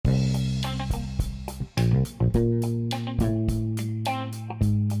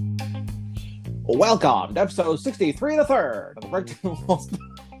Welcome to episode 63 and a third of the Breakdown Walls.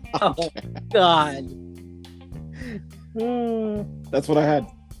 Oh, God. That's what I had.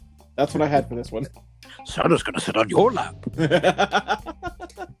 That's what I had for this one. Santa's gonna sit on your lap.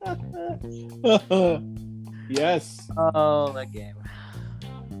 Yes. Oh, that game.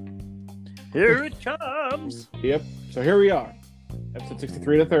 Here it comes. Yep. So here we are. Episode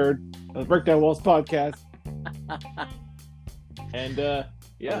 63 and a third of the Breakdown Walls podcast. And,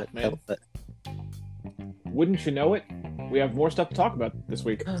 yeah, man. Wouldn't you know it? We have more stuff to talk about this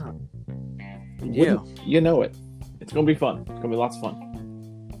week. Yeah. You know it. It's going to be fun. It's going to be lots of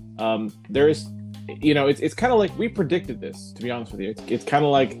fun. There is, it's kind of like we predicted this, to be honest with you. It's kind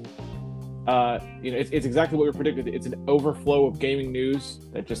of like, it's exactly what we predicted. It's an overflow of gaming news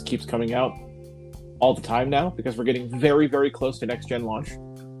that just keeps coming out all the time now because we're getting very, very close to next gen launch.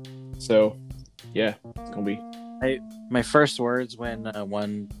 So, yeah, it's going to be. My first words when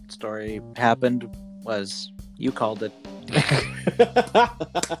one story happened was, "You called it."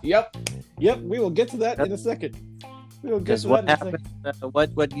 Yep. We will get to that in a second. We will get to what that in a happened? second.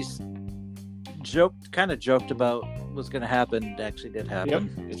 What you joked about was going to happen actually did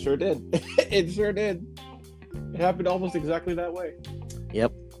happen. Yep, it sure did. It sure did. It happened almost exactly that way.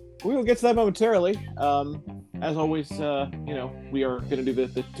 Yep. We will get to that momentarily. As always, we are going to do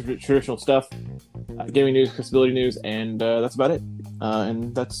the traditional stuff, gaming news, accessibility news, and that's about it.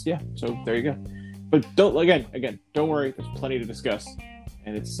 And that's So there you go. But don't worry. There's plenty to discuss,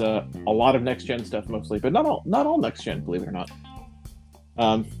 and it's a lot of next gen stuff mostly, but not all next gen, believe it or not.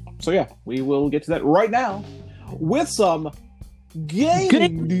 So yeah, we will get to that right now with some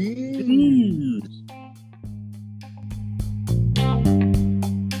gaming news.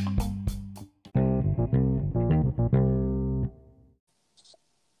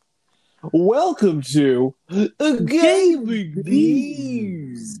 Welcome to gaming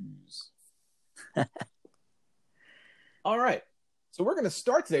news. All right, so we're going to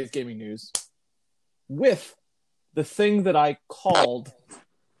start today's gaming news with the thing that I called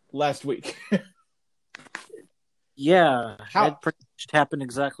last week. Yeah, How? it pretty much happened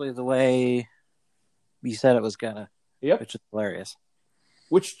exactly the way you said it was gonna. Yep. Which is hilarious.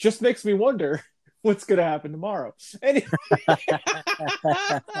 Which just makes me wonder what's going to happen tomorrow. Anyway.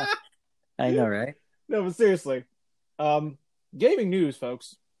 I know, right? No, but seriously, gaming news,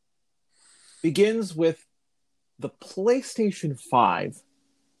 folks, begins with the PlayStation 5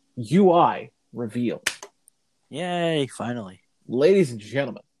 UI reveal. Yay! Finally, ladies and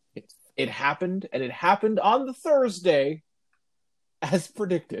gentlemen, it happened, and it happened on the Thursday, as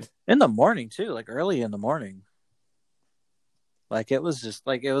predicted. in the morning too, like early in the morning. Like it was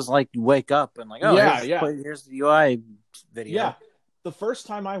like you wake up and like, here's the UI video. Yeah. The first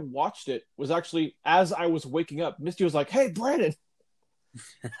time I watched it was actually as I was waking up. Misty was like, "Hey, Brandon."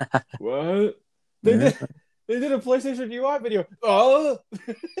 What? They did a PlayStation UI video. Oh.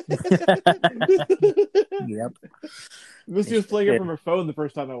 Yep. Misty was playing it from her phone the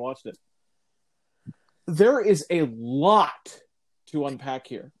first time I watched it. There is a lot to unpack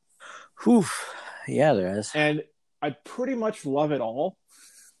here. Whew. Yeah, there is. And I pretty much love it all.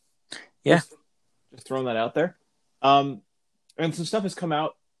 Yeah. Just throwing that out there. And some stuff has come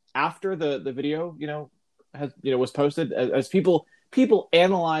out after the video, was posted as people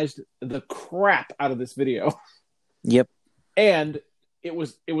analyzed the crap out of this video. Yep. And it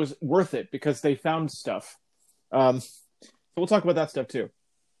was worth it because they found stuff. So we'll talk about that stuff too.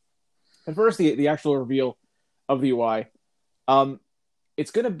 But first, the actual reveal of the UI.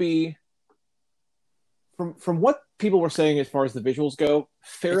 It's going to be from what people were saying as far as the visuals go,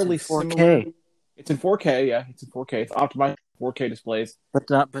 fairly similar. It's in 4K. Yeah, it's in 4K. It's optimized 4K displays. But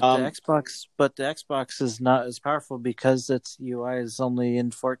the Xbox is not as powerful because its UI is only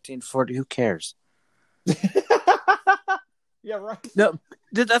in 1440. Who cares? Yeah, right. No,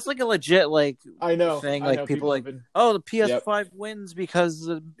 that's like a legit I know thing. I know, people the PS5 wins because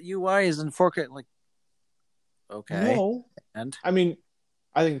the UI is in 4K. Like, okay, no, and I mean,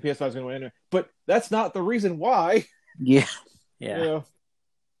 I think the PS5 is going to win anyway, but that's not the reason why. Yeah.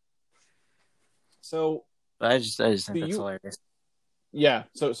 So I just think that's hilarious. Yeah.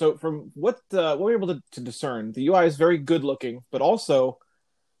 So from what we're able to discern, the UI is very good looking, but also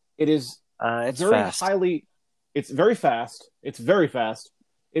it is it's very fast. highly. It's very fast. It's very fast.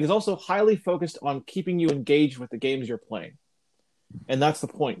 It is also highly focused on keeping you engaged with the games you're playing, and that's the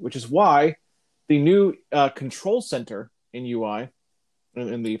point. Which is why the new control center in UI,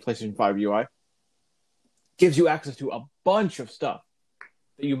 in the PlayStation 5 UI, gives you access to a bunch of stuff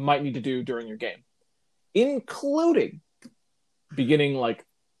that you might need to do during your game, including beginning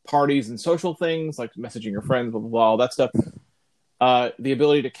parties and social things like messaging your friends, blah blah blah, all that stuff. The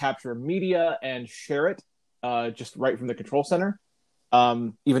ability to capture media and share it just right from the control center,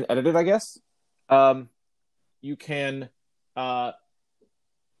 even edit it, I guess. You can.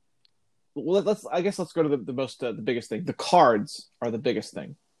 Let's go to the biggest thing. The cards are the biggest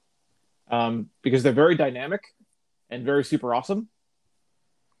thing, because they're very dynamic and very super awesome.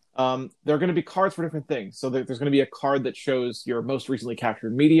 There are going to be cards for different things. So there's going to be a card that shows your most recently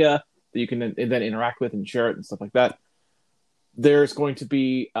captured media that you can then interact with and share it and stuff like that. There's going to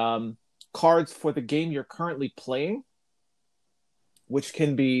be cards for the game you're currently playing, which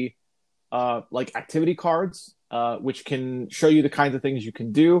can be like activity cards, which can show you the kinds of things you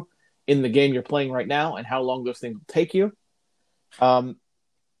can do in the game you're playing right now and how long those things will take you.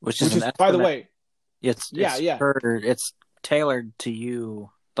 Which is by the way, it's tailored to you,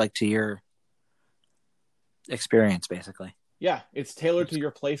 like to your experience, basically. Yeah, it's tailored to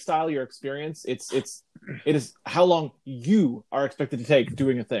your play style, your experience. It is how long you are expected to take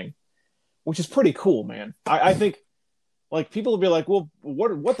doing a thing, which is pretty cool, man. I think, like, people will be like, well,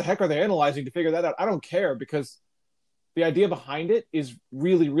 what the heck are they analyzing to figure that out? I don't care, because the idea behind it is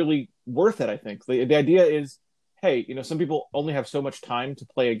really, really worth it, I think. The idea is, hey, some people only have so much time to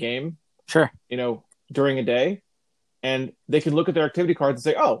play a game. Sure. During a day. And they can look at their activity cards and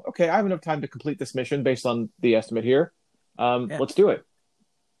say, oh, okay, I have enough time to complete this mission based on the estimate here. Let's do it.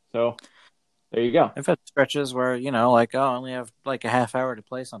 So there you go. I've had stretches where, like, I only have like a half hour to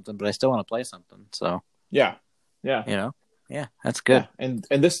play something, but I still want to play something. So yeah. Yeah, that's good. Yeah.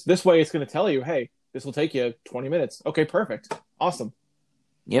 And this way it's going to tell you, hey, this will take you 20 minutes. Okay, perfect. Awesome.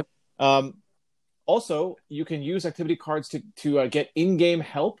 Yep. Also, you can use activity cards to get in-game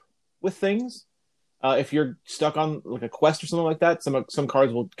help with things. If you're stuck on like a quest or something like that, some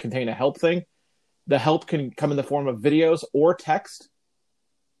cards will contain a help thing. The help can come in the form of videos or text.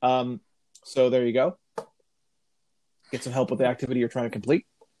 So there you go. Get some help with the activity you're trying to complete.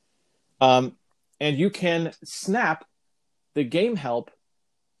 And you can snap the game help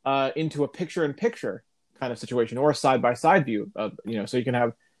into a picture-in-picture kind of situation, or a side-by-side view of, so you can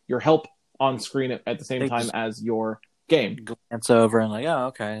have your help on screen at the same time as your game. Glance over and like, oh,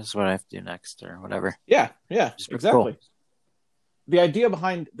 okay, this is what I have to do next, or whatever. Yeah, exactly. Cool. The idea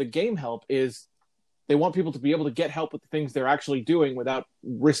behind the game help is they want people to be able to get help with the things they're actually doing without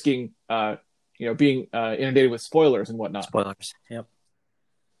risking, being inundated with spoilers and whatnot. Spoilers. Yep.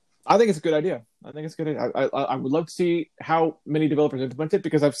 I think it's a good idea. I would love to see how many developers implement it,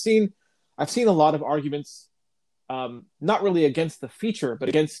 because I've seen a lot of arguments, not really against the feature, but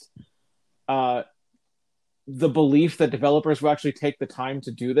against the belief that developers will actually take the time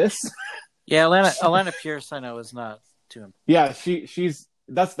to do this. Yeah, Alana Pierce, I know, is not too important. Yeah, she's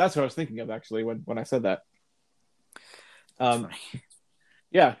that's what I was thinking of, actually, when I said that.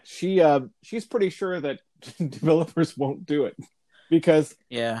 Yeah, she's pretty sure that developers won't do it, because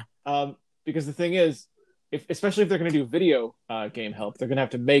the thing is, especially if they're going to do video game help, they're going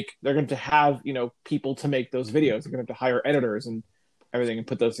to have people to make those videos. They're going to have to hire editors and everything and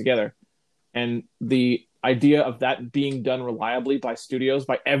put those together. And the idea of that being done reliably by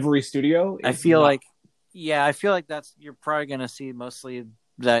every studio, I feel like that's, you're probably going to see mostly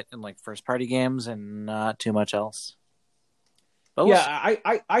that in like first party games and not too much else. But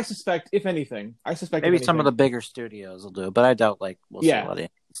I suspect, if anything, maybe some of the bigger studios will do it, but I doubt we'll see a lot of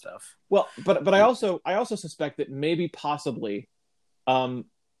stuff. Well, but I also suspect that maybe possibly, you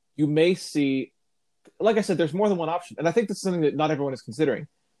may see, like I said, there's more than one option, and I think that's something that not everyone is considering.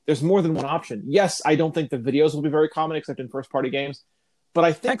 There's more than one option. Yes, I don't think the videos will be very common except in first party games, but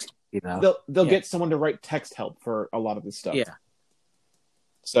I think they'll get someone to write text help for a lot of this stuff. Yeah.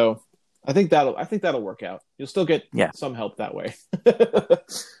 So I think that'll work out. You'll still get some help that way.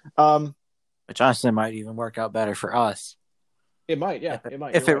 Which honestly might even work out better for us. It might, yeah. It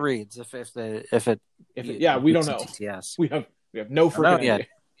might. If it reads, if we don't know. TTS. We have no freaking idea.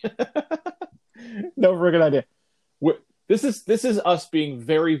 No freaking idea. This is us being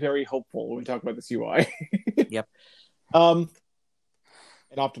very, very hopeful when we talk about this UI. Yep. And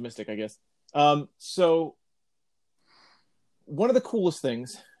optimistic, I guess. So one of the coolest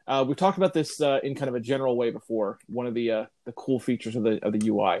things, we've talked about this in kind of a general way before. One of the cool features of the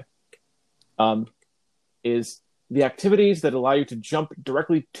UI is the activities that allow you to jump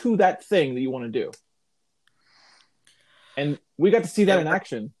directly to that thing that you want to do. And we got to see that in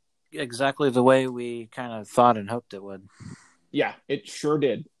action. Exactly the way we kind of thought and hoped it would. Yeah, it sure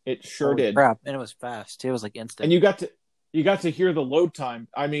did. Holy crap. And it was fast. It was like instant. And you got to hear the load time.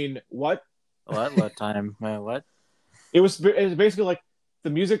 I mean, what? What load time? What? It was basically like the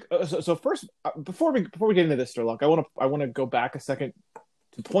music. So first, before we get into this, Sturlock, I want to go back a second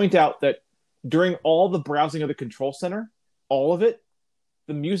to point out that during all the browsing of the control center, all of it,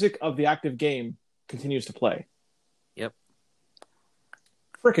 the music of the active game continues to play. Yep.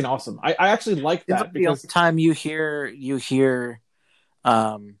 Freaking awesome. I actually like that because the time you hear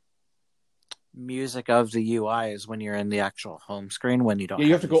music of the UI is when you're in the actual home screen when you don't. Yeah,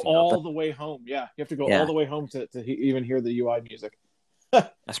 you have to go all the way home. Yeah, you have to go all the way home to even hear the UI music.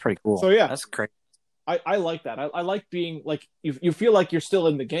 That's pretty cool. So yeah, that's great. I like that. I like being like you feel like you're still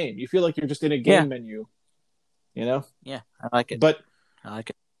in the game. You feel like you're just in a game menu. You know? Yeah, I like it. But I like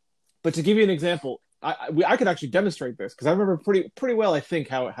it. But to give you an example, I could actually demonstrate this because I remember pretty well. I think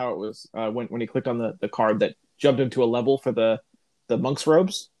how it was when he clicked on the card that jumped him to a level for the monk's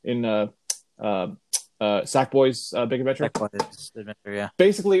robes in Sackboy's Big Adventure. Sackboy's Adventure, yeah.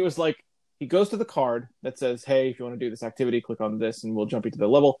 Basically, it was like he goes to the card that says, "Hey, if you want to do this activity, click on this, and we'll jump you to the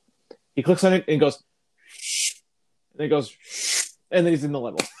level." He clicks on it and goes, "Shh," and it goes, "Shh," and then he's in the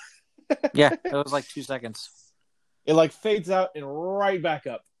level. Yeah, it was like 2 seconds. It like fades out and right back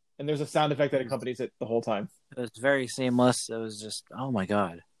up, and there's a sound effect that accompanies it the whole time. It was very seamless. It was just, oh my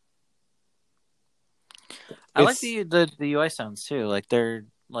god. I like the UI sounds too. Like they're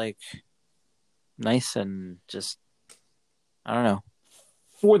like nice and just, I don't know.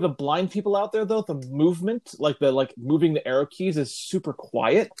 For the blind people out there, though, the movement, like moving the arrow keys, is super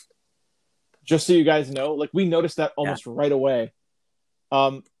quiet. Just so you guys know, like we noticed that almost right away.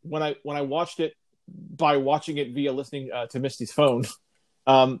 When I watched it by watching it via listening to Misty's phone,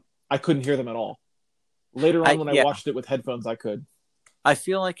 I couldn't hear them at all. Later on, when I watched it with headphones, I could. I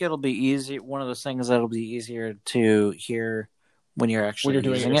feel like it'll be easy. One of those things that'll be easier to hear when you're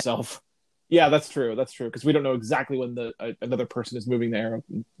doing it yourself. Yeah, that's true. That's true because we don't know exactly when another person is moving the arrow,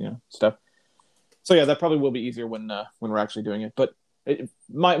 stuff. So yeah, that probably will be easier when we're actually doing it. But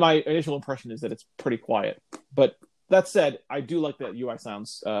my initial impression is that it's pretty quiet. But that said, I do like the UI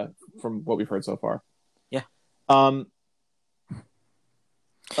sounds from what we've heard so far. Yeah.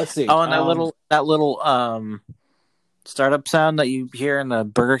 Let's see. Oh, and that little startup sound that you hear in the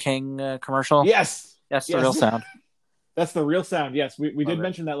Burger King commercial. Yes, that's the real sound. That's the real sound. Yes, we did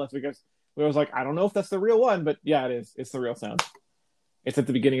mention that last week. We was like, I don't know if that's the real one, but yeah, it is. It's the real sound. It's at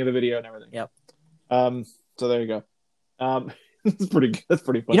the beginning of the video and everything. Yep. So there you go. That's pretty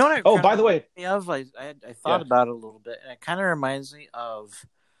funny. You know what? By the way, I thought about it a little bit, and it kind of reminds me of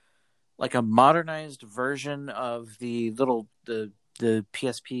like a modernized version of the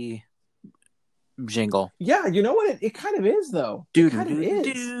PSP jingle. Yeah, you know what? It kind of is though. It kind of is.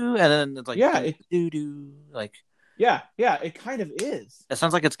 And then it's like like. Yeah, it kind of is. It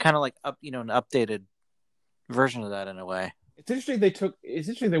sounds like it's kind of like an updated version of that in a way. It's interesting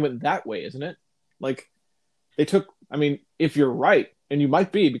they went that way, isn't it? Like they took. I mean, if you're right, and you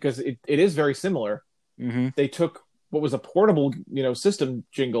might be because it is very similar. Mm-hmm. They took what was a portable, system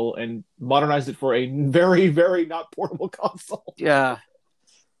jingle and modernized it for a very, very not portable console. Yeah.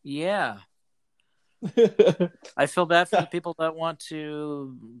 I feel bad for the people that want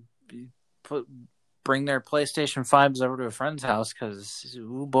to bring their PlayStation 5s over to a friend's house because,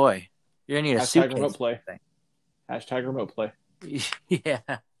 oh boy, you're gonna need a suitcase. Remote play. Hashtag remote play. Yeah.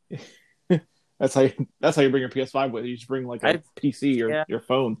 That's how you bring your PS5 with. You just bring like a PC or your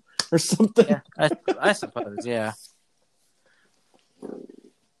phone or something. Yeah, I suppose. Yeah.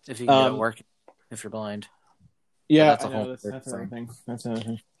 If you can get it working, if you're blind. Yeah, that's another thing. That's another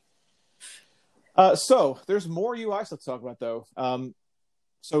thing. So there's more UIs let's talk about though.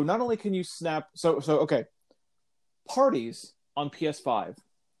 So not only can you snap, okay, parties on PS5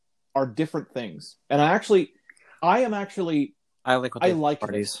 are different things, and I like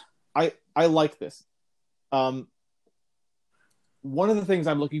parties. I like this. One of the things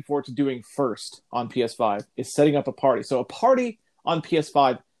I'm looking forward to doing first on PS5 is setting up a party. So a party on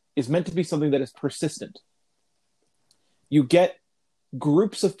PS5 is meant to be something that is persistent. You get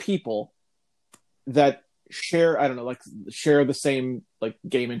groups of people that share the same like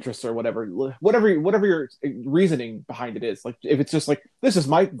game interests or whatever your reasoning behind it is. Like if it's just like, this is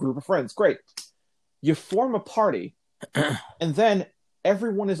my group of friends, great. You form a party and then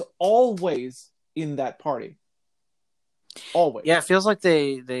everyone is always in that party. Always. Yeah, it feels like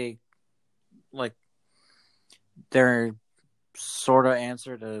they like they're sort of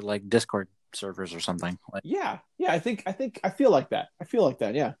answer to like Discord servers or something. Like, yeah, I feel like that.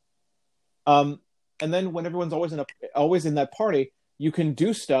 Yeah. And then when everyone's always in that party, you can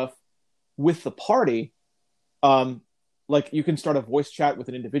do stuff with the party. Like you can start a voice chat with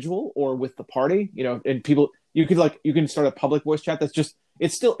an individual or with the party, and people you can start a public voice chat that's just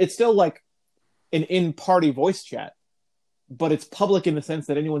it's still like an in-party voice chat, but it's public in the sense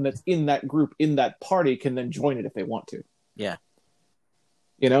that anyone that's in that group in that party can then join it if they want to. Yeah.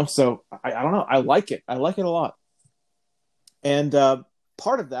 So I don't know. I like it. I like it a lot. And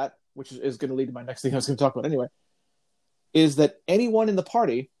part of that, which is going to lead to my next thing I was going to talk about anyway, is that anyone in the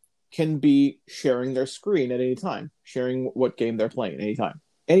party can be sharing their screen at any time, sharing what game they're playing at any time.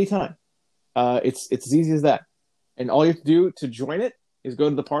 Anytime. It's as easy as that. And all you have to do to join it is go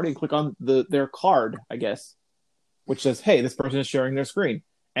to the party and click on their card, I guess, which says, hey, this person is sharing their screen.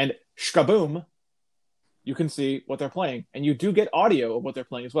 And shkaboom, you can see what they're playing. And you do get audio of what they're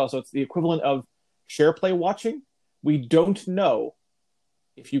playing as well. So it's the equivalent of share play watching. We don't know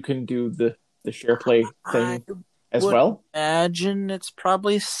if you can do the share play thing as well. Imagine it's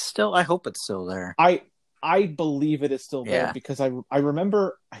probably still. I hope it's still there. I believe it is still there because I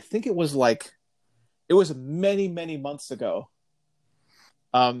remember. I think it was many, many months ago.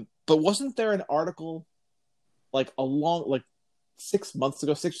 But wasn't there an article like 6 months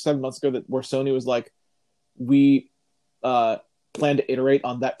ago, 6 or 7 months ago, where Sony was like, we plan to iterate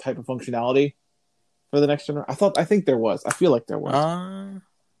on that type of functionality for the next generation? I think there was. I feel like there was.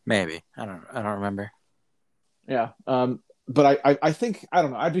 Maybe. I don't remember. Yeah. But I think, I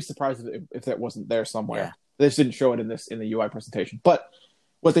don't know. I'd be surprised if that wasn't there somewhere. Yeah. They just didn't show it in the UI presentation. But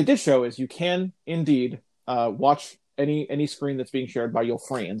what they did show is you can indeed watch any screen that's being shared by your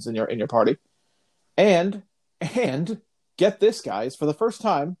friends in your party, and get this, guys, for the first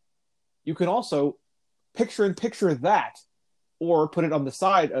time, you can also picture that, or put it on the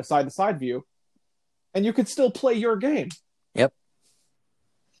side, a side-to-side view, and you can still play your game. Yep.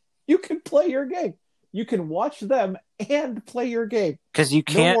 You can play your game. You can watch them and play your game. Because you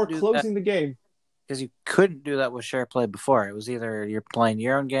can't no more closing the game. Because you couldn't do that with SharePlay before. It was either you're playing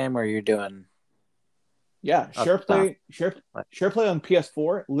your own game or you're doing. Yeah, SharePlay on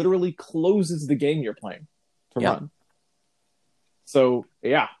PS4 literally closes the game you're playing to run. So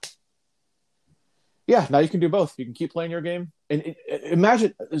yeah. Yeah, now you can do both. You can keep playing your game. And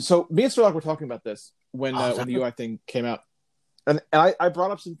imagine, so me and Sterlock were talking about this when the UI thing came out. And I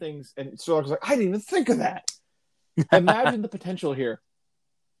brought up some things, and Sterlock was like, I didn't even think of that. Imagine the potential here.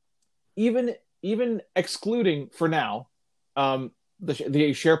 Even excluding, for now,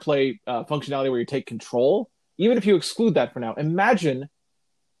 the share play functionality where you take control, even if you exclude that for now, imagine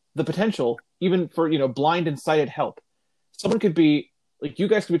the potential, even for, blind and sighted help. Someone could be, like, you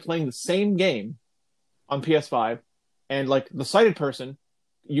guys could be playing the same game on PS5, and like the sighted person,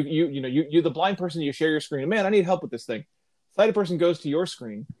 you the blind person, you share your screen. Man, I need help with this thing. Sighted person goes to your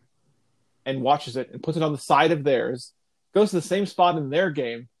screen and watches it and puts it on the side of theirs, goes to the same spot in their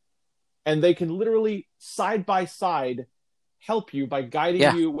game, and they can literally side by side help you by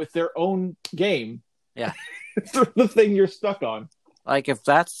guiding you with their own game. Yeah. Through the thing you're stuck on. Like, if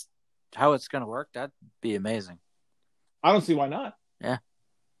that's how it's going to work, that'd be amazing. I don't see why not. Yeah.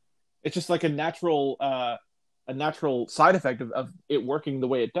 It's just like a natural side effect of it working the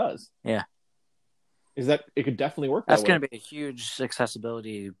way it does. Yeah. Is that it could definitely work that way. That's going to be a huge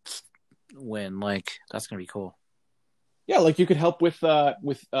accessibility win. Like, that's going to be cool. Yeah, like you could help with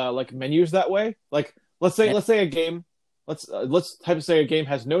like menus that way. Like, let's say a game, let's type of say a game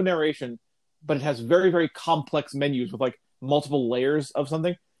has no narration, but it has very, very complex menus with like multiple layers of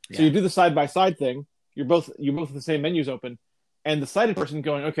something. So you do the side by side thing. You're both with the same menus open, and the sighted person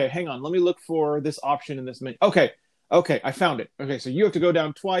going, okay, hang on, let me look for this option in this menu. Okay, I found it. Okay, so you have to go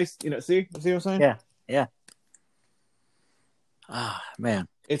down twice. See what I'm saying? Yeah. Ah, man,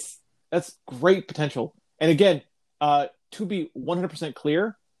 that's great potential. And again, to be 100%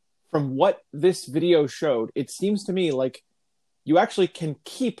 clear, from what this video showed, it seems to me like you actually can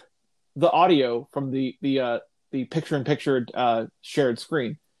keep the audio from the picture-in-picture shared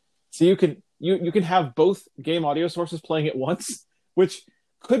screen. So you can have both game audio sources playing at once, which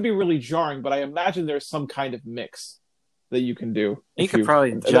could be really jarring, but I imagine there's some kind of mix that you can do. You could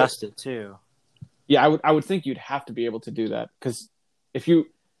probably adjust it too. Yeah, I would think you'd have to be able to do that, because if you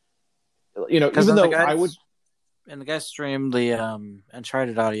even though I would. In the guy's stream, the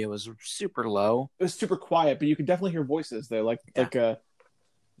Uncharted audio was super low. It was super quiet, but you could definitely hear voices there, like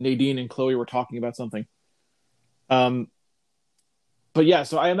Nadine and Chloe were talking about something. But yeah,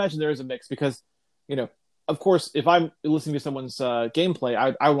 so I imagine there is a mix because, of course, if I'm listening to someone's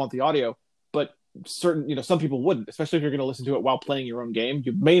gameplay, I want the audio, but some people wouldn't, especially if you're going to listen to it while playing your own game.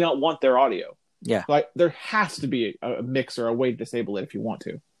 You may not want their audio. Yeah. So there has to be a mix or a way to disable it if you want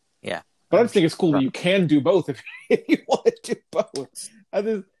to. Yeah. But I just think it's cool that you can do both if you want to do both.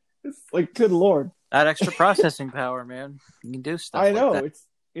 It's like, good Lord. That extra processing power, man. You can do stuff I know. like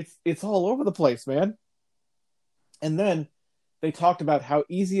that. It's all over the place, man. And then they talked about how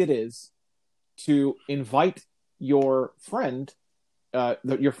easy it is to invite your friend,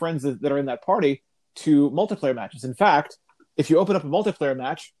 your friends that are in that party, to multiplayer matches. In fact, if you open up a multiplayer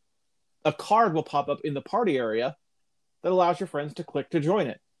match, a card will pop up in the party area that allows your friends to click to join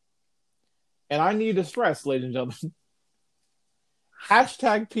it. And I need to stress, ladies and gentlemen,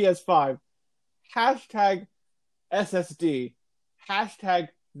 hashtag PS5, hashtag SSD, hashtag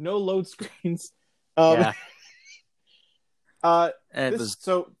no load screens. Yeah.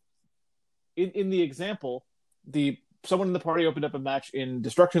 So in the example, someone in the party opened up a match in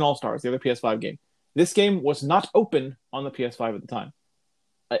Destruction All-Stars, the other PS5 game. This game was not open on the PS5 at the time.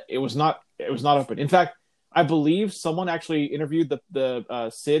 It was not open. In fact, I believe someone actually interviewed the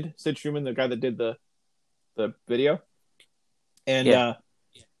Sid Schumann, the guy that did the video, and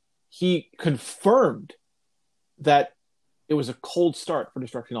he confirmed that it was a cold start for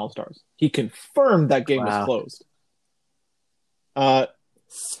Destruction All-Stars. He confirmed that game was closed.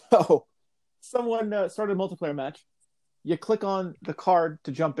 So someone started a multiplayer match. You click on the card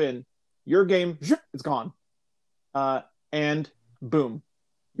to jump in. Your game, it's gone. And boom,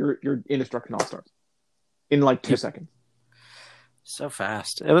 you're in Destruction All-Stars in like 2 seconds. So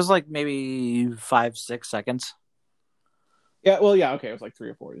fast. It was like maybe 5-6 seconds. Yeah, well, yeah, okay, it was like 3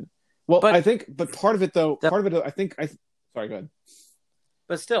 or 4. Well, but part of it though, sorry, go ahead.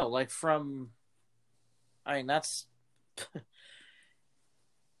 But still, like that's,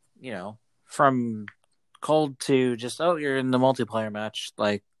 from cold to just, you're in the multiplayer match,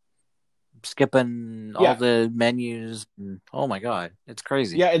 like skipping all the menus. And, oh my God, it's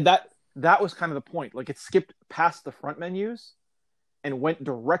crazy. Yeah, and that was kind of the point. Like it skipped past the front menus and went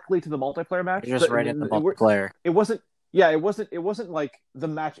directly to the multiplayer match. You're just right in the multiplayer. It wasn't like the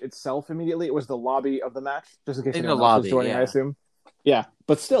match itself immediately. It was the lobby of the match, just in case anyone else was joining, I assume. Yeah,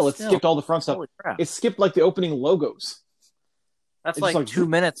 but still, it skipped all the front stuff. It skipped like the opening logos. That's like 2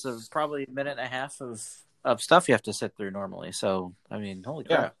 minutes of probably a minute and a half of stuff you have to sit through normally. So, I mean, holy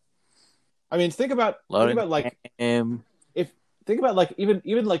crap. Yeah. I mean, think about like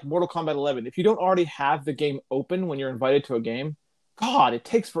even like Mortal Kombat 11. If you don't already have the game open when you're invited to a game, God, it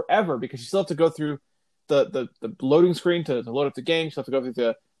takes forever because you still have to go through the loading screen to load up the game. You still have to go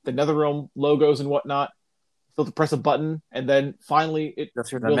through the NetherRealm logos and whatnot. You still have to press a button, and then finally it go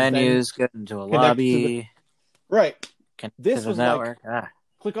through the menus, get into a lobby. Right. This was like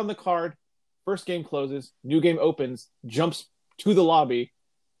click on the card, first game closes, new game opens, jumps to the lobby.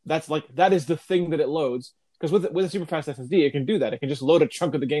 That is the thing that it loads, because with a super fast SSD it can do that. It can just load a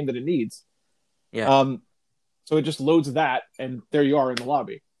chunk of the game that it needs. Yeah. So it just loads that, and there you are in the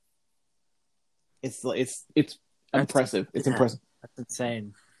lobby. It's impressive. It's impressive. That's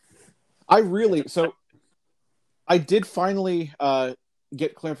insane. I did finally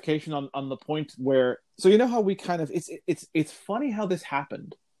get clarification on the point where, so you know how we kind of, it's funny how this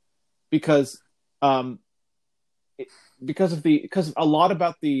happened, because because a lot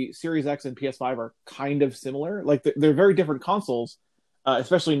about the Series X and PS5 are kind of similar. Like they're very different consoles,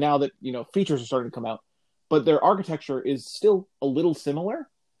 especially now that features are starting to come out, but their architecture is still a little similar.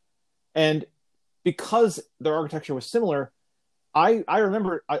 And because their architecture was similar, I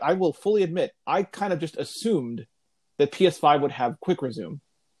remember, I will fully admit, I kind of just assumed that PS5 would have quick resume,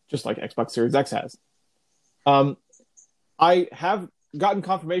 just like Xbox Series X has. I have gotten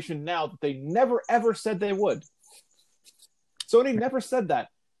confirmation now that they never ever said they would. Sony never said that,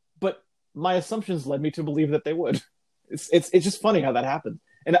 but my assumptions led me to believe that they would. It's just funny how that happened,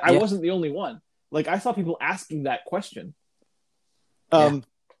 and I wasn't the only one. Like I saw people asking that question. But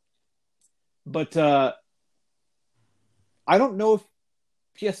I don't know if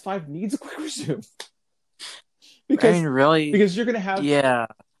PS5 needs a quick resume. Because you're going to have... Yeah.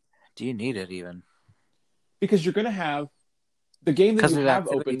 Do you need it even? Because you're going to have the game that you have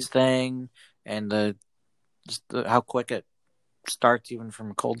open... thing and how quick it starts even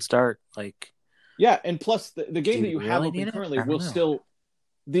from a cold start. Like, yeah, and plus the game that you have open currently will still...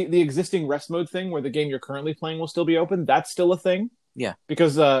 The existing rest mode thing where the game you're currently playing will still be open, that's still a thing. Yeah.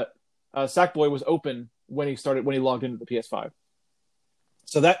 Because Sackboy was open when he logged into the PS5.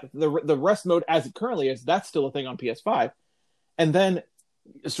 So that the rest mode as it currently is, that's still a thing on PS5. And then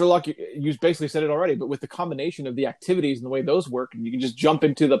Sherlock, you basically said it already, but with the combination of the activities and the way those work, and you can just jump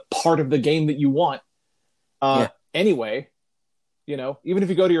into the part of the game that you want. Anyway, even if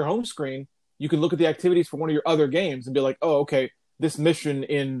you go to your home screen, you can look at the activities for one of your other games and be like, oh, okay, this mission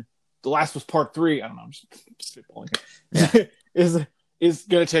in The Last of Us Part 3, I don't know, I'm just spitballing here, is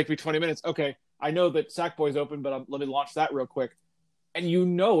going to take me 20 minutes. Okay, I know that Sackboy's open, but let me launch that real quick. And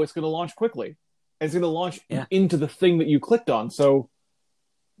it's going to launch quickly. And it's going to launch into the thing that you clicked on. So,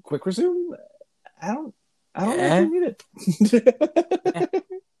 quick resume? I don't know if you need it.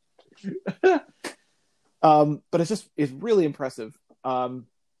 But it's really impressive.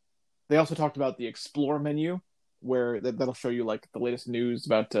 They also talked about the Explore menu, that'll show you like the latest news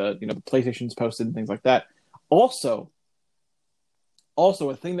about the PlayStation's posted and things like that. Also,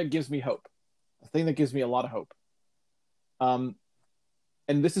 a thing that gives me hope, a thing that gives me a lot of hope. And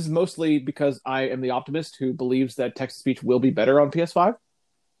this is mostly because I am the optimist who believes that text-to-speech will be better on PS5.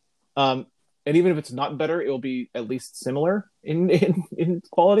 And even if it's not better, it will be at least similar in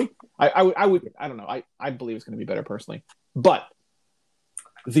quality. I don't know. I believe it's going to be better personally. But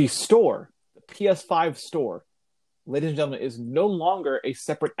the store, the PS5 store, ladies and gentlemen, is no longer a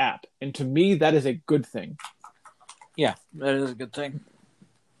separate app. And to me, that is a good thing. Yeah, that is a good thing.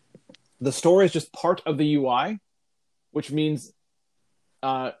 The store is just part of the UI, which means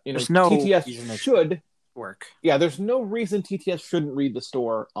TTS should work. Yeah, there's no reason TTS shouldn't read the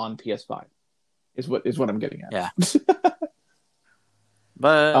store on PS5. Is what I'm getting at. Yeah.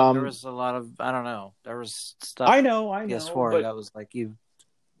 But there was a lot of, I don't know. There was stuff. I know. PS4 that was like,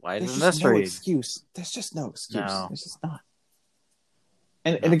 why isn't this no read? excuse. There's just no excuse. No. There's just not.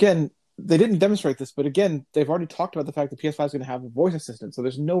 And again, they didn't demonstrate this, but again, they've already talked about the fact that PS5 is going to have a voice assistant, so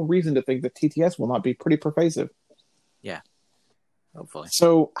there's no reason to think that TTS will not be pretty pervasive. Yeah. Hopefully.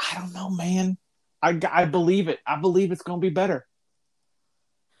 So, I don't know, man. I believe it. I believe it's going to be better.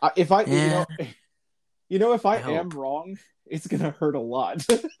 If I am wrong, it's going to hurt a lot.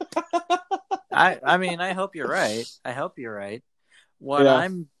 I mean, I hope you're right. What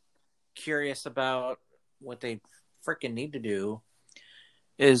I'm curious about, what they freaking need to do,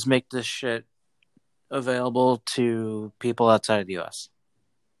 is make this shit available to people outside of the US.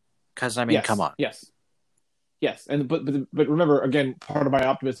 Because, I mean, come on. Yes, and but remember, again, part of my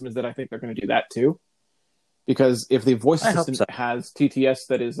optimism is that I think they're going to do that too, because if the voice assistant has TTS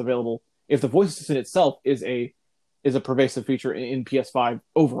that is available, if the voice assistant itself is a pervasive feature in PS5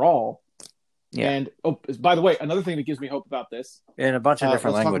 overall, and by the way, another thing that gives me hope about this, in a bunch of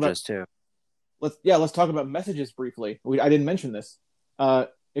different languages too. Let's talk about messages briefly. I didn't mention this.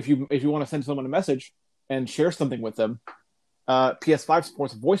 If you want to send someone a message and share something with them, PS5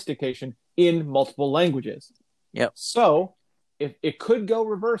 supports voice dictation in multiple languages. Yep. So, if it could go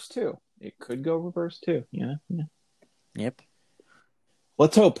reverse too. Yeah. Yep.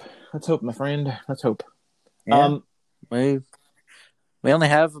 Let's hope, my friend. Let's hope. Yeah. We only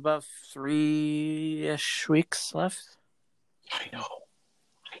have about 3-ish weeks left. I know.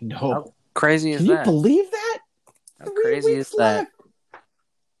 How crazy is that? Can you believe that? How crazy is that?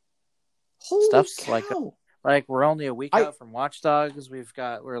 Holy Stuff's cow. like we're only a week out from Watch Dogs. We're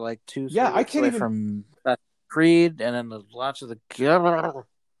like 2 weeks away from Creed, and then the launch of the.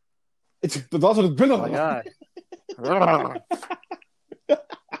 It's also the. Oh my god,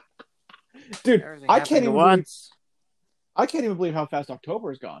 dude! I can't even believe how fast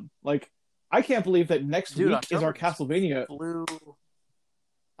October is gone. Like, I can't believe that next week is our Castlevania.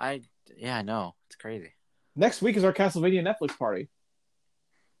 I know, it's crazy. Next week is our Castlevania Netflix party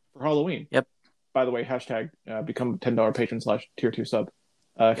for Halloween. Yep. By the way, # become $10 patron / tier 2 sub.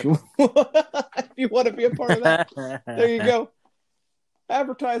 If you want to be a part of that, there you go.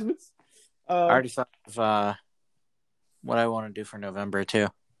 Advertisements. I already thought of what I want to do for November too.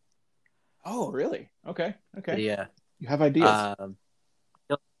 Oh, really? Okay. Yeah. You have ideas.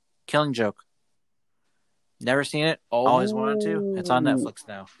 Killing Joke. Never seen it. Always wanted to. It's on Netflix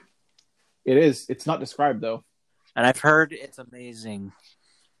now. It is. It's not described though. And I've heard it's amazing.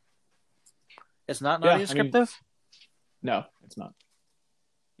 It's not descriptive? No, it's not.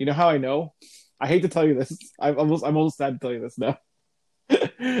 You know how I know? I hate to tell you this. I'm almost sad to tell you this now.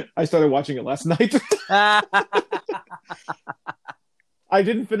 I started watching it last night. I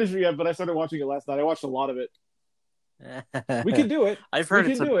didn't finish it yet, but I started watching it last night. I watched a lot of it. We can do it. I've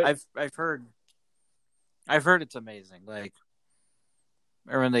heard I've heard it's amazing. Like,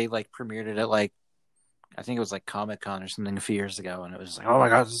 or when they premiered it at I think it was Comic-Con or something a few years ago, and it was oh my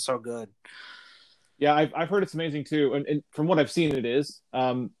god, this is so good. Yeah, I've heard it's amazing too, and from what I've seen, it is.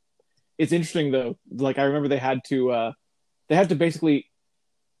 It's interesting though. I remember they had to basically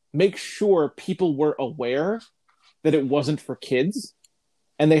make sure people were aware that it wasn't for kids,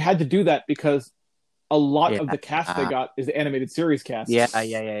 and they had to do that because a lot of the cast they got is the animated series cast.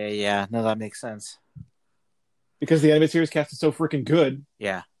 Yeah. No, that makes sense. Because the animated series cast is so freaking good.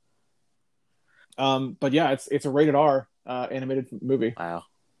 Yeah. But yeah, it's a rated R animated movie. Wow.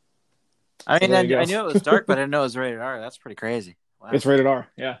 I mean, I knew it was dark, but I didn't know it was rated R. That's pretty crazy. Wow. It's rated R.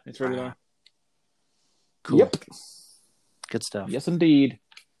 Yeah, it's rated R. Cool. Yep. Good stuff. Yes, indeed.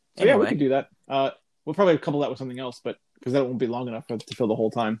 So yeah, we can do that. We'll probably couple that with something else, but because that won't be long enough to fill the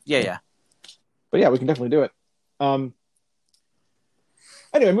whole time. Yeah. But yeah, we can definitely do it.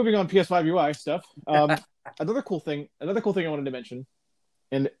 Anyway, moving on PS5 UI stuff. Another cool thing I wanted to mention,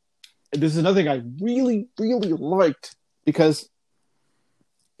 and this is another thing I really, really liked because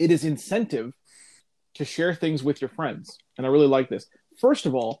it is incentive to share things with your friends. And I really like this. First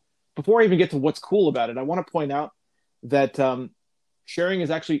of all, before I even get to what's cool about it, I want to point out that sharing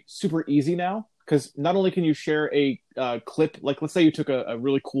is actually super easy now, because not only can you share a clip, like let's say you took a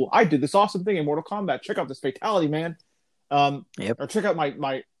really cool, I did this awesome thing in Mortal Kombat, check out this fatality, man. Or check out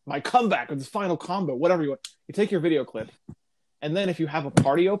my comeback or this final combo, whatever you want. You take your video clip, and then if you have a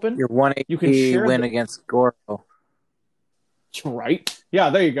party open, your 180 you can share win against Goro. Right. Yeah,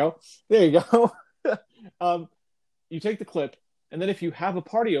 there you go. There you go. You take the clip, and then if you have a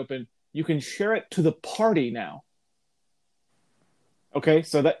party open, you can share it to the party now. Okay,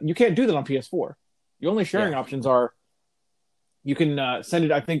 so that you can't do that on PS4. The only sharing options are you can send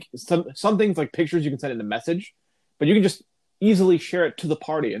it. I think some things like pictures you can send in the message, but you can just easily share it to the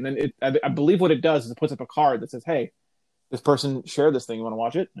party, and then I believe what it does is it puts up a card that says, "Hey, this person shared this thing. You want to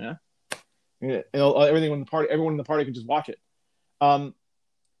watch it?" Yeah. Everyone in the party can just watch it.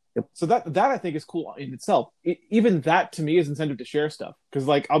 So that I think is cool in itself. Even that to me is incentive to share stuff, because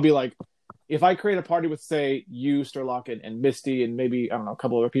like I'll be like, if I create a party with say you, Sturlock, and Misty, and maybe I don't know a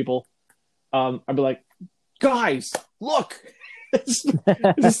couple other people, I'd be like, guys, look,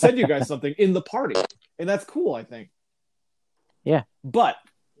 just send you guys something in the party, and that's cool. I think. Yeah. But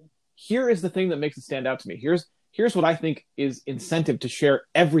here is the thing that makes it stand out to me. Here's what I think is incentive to share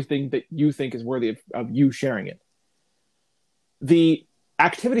everything that you think is worthy of you sharing it. The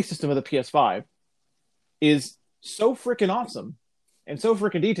activity system of the PS5 is so freaking awesome and so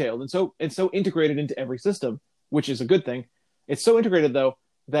freaking detailed and so integrated into every system, which is a good thing. It's so integrated though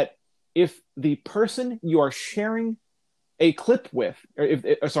that if the person you are sharing a clip with, or if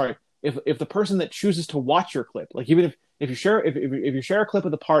the person that chooses to watch your clip, like even if you share a clip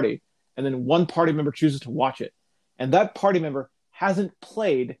with a party and then one party member chooses to watch it, and that party member hasn't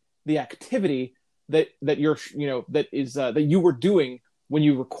played the activity that you're that you were doing when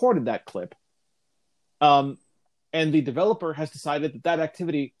you recorded that clip, and the developer has decided that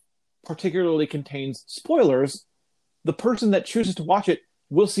activity particularly contains spoilers, the person that chooses to watch it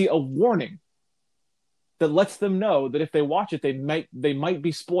will see a warning that lets them know that if they watch it, they might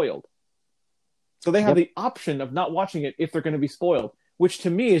be spoiled. So they have the option of not watching it if they're going to be spoiled, which to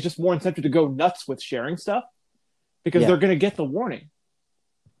me is just more incentive to go nuts with sharing stuff, because they're going to get the warning.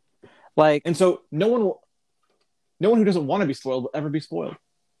 And so no one who doesn't want to be spoiled will ever be spoiled.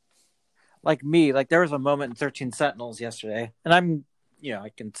 Like me, like there was a moment in 13 Sentinels yesterday, and I'm,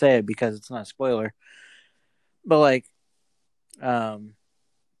 I can say it because it's not a spoiler, but like,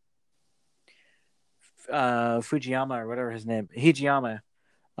 Fujiyama or whatever his name, Hijiyama,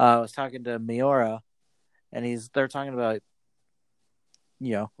 was talking to Miura, and they're talking about,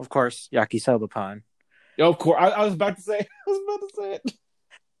 of course, yakisoba pan. Of course, I was about to say it.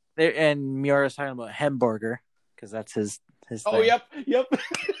 And Miura's talking about Hamburger, because that's his thing. Yep.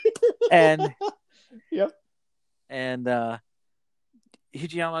 And yep. And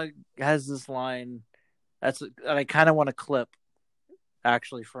Hijiyama has this line that I kind of want to clip,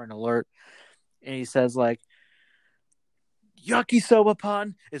 actually, for an alert. And he says, like, yakisoba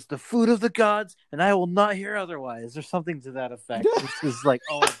pan is the food of the gods, and I will not hear otherwise, or something to that effect. This is like,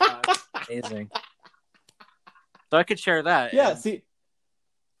 oh my god, amazing. So I could share that. Yeah, see.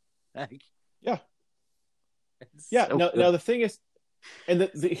 Yeah. So now the thing is, and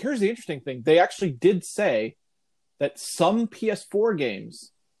here's the interesting thing. They actually did say that some PS4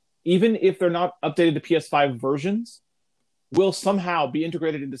 games, even if they're not updated to PS5 versions, will somehow be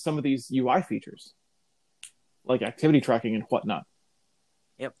integrated into some of these UI features, like activity tracking and whatnot.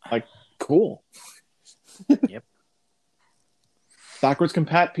 Yep. Like, cool. Yep. Backwards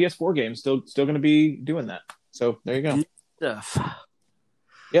compat PS4 games still going to be doing that. So there you go. Good stuff.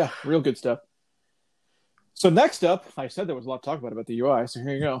 Yeah, real good stuff. So next up, I said there was a lot to talk about the UI. So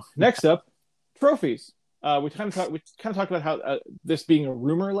here you go. Next up, trophies. We kind of talked about how this being a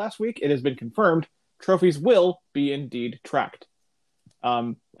rumor last week. It has been confirmed. Trophies will be indeed tracked.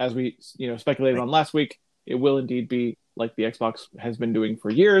 As we speculated on last week, it will indeed be like the Xbox has been doing for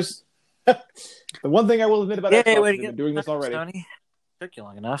years. The one thing I will admit about Xbox is they've been doing this already. Sony. Took you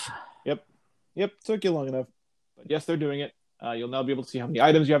long enough. Yep, took you long enough. But yes, they're doing it. You'll now be able to see how many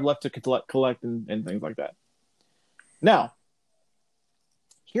items you have left to collect and things like that. Now,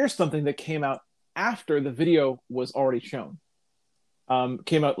 here's something that came out after the video was already shown.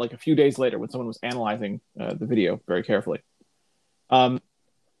 Came out like a few days later when someone was analyzing the video very carefully.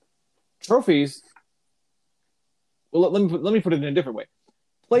 Trophies. Well, let me put it in a different way.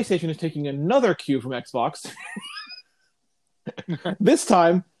 PlayStation is taking another cue from Xbox. This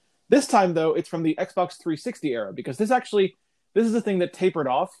time though, it's from the Xbox 360 era, because this actually this is a thing that tapered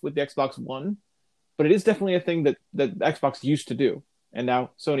off with the Xbox One, but it is definitely a thing that Xbox used to do, and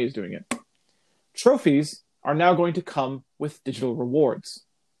now Sony is doing it. Trophies are now going to come with digital rewards.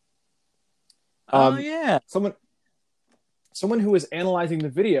 Yeah. Someone who was analyzing the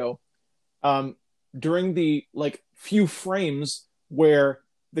video during the few frames where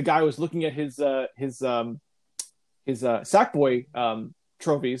the guy was looking at his Sackboy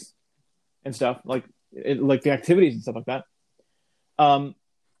trophies and stuff, like the activities and stuff like that,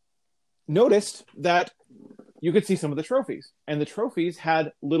 noticed that you could see some of the trophies, and the trophies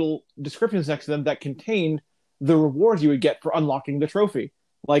had little descriptions next to them that contained the rewards you would get for unlocking the trophy,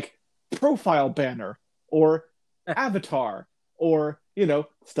 like profile banner or avatar or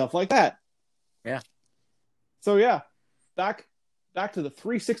stuff like that. Yeah. So yeah, back to the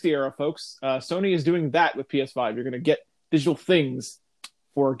 360 era, folks. Sony is doing that with PS5. You're going to get digital things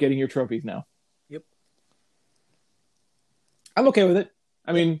for getting your trophies now. Yep. I'm okay with it.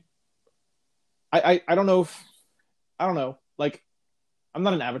 I mean, I don't know. Like, I'm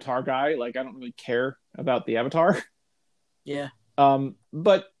not an Avatar guy. Like, I don't really care about the Avatar. Yeah.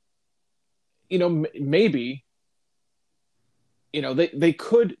 But maybe they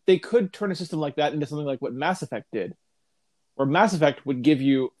could turn a system like that into something like what Mass Effect did, where Mass Effect would give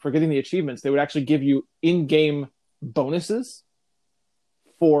you, for getting the achievements, they would actually give you in-game bonuses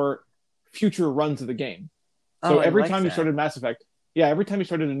for future runs of the game. So every time you started Mass Effect, every time you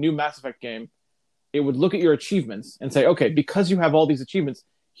started a new Mass Effect game, it would look at your achievements and say, okay, because you have all these achievements,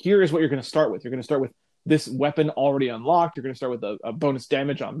 here is what you're going to start with. You're going to start with this weapon already unlocked. You're going to start with a bonus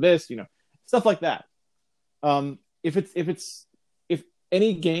damage on this, stuff like that. If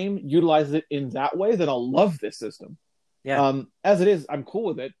any game utilizes it in that way, then I'll love this system. Yeah. As it is, I'm cool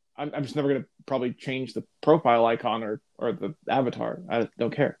with it. I'm just never going to probably change the profile icon or the avatar. I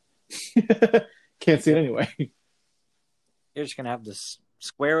don't care. Can't see it anyway. You're just going to have this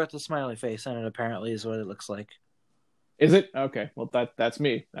square with a smiley face in it, apparently, is what it looks like. Is it? Okay. Well, that's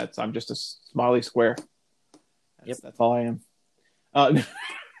me. I'm just a smiley square. That's all I am.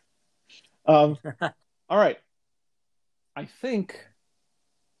 All right. I think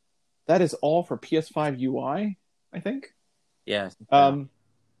that is all for PS5 UI, I think. Yeah. But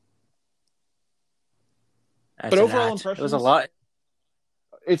overall impressions... It was a lot.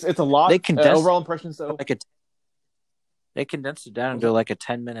 It's a lot. They condensed overall impressions, though. They condensed it down into like a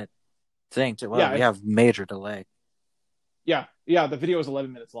 10-minute thing. We have major delay. Yeah. The video is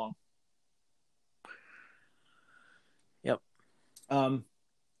 11 minutes long. Yep. All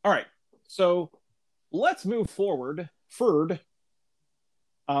right. So let's move forward.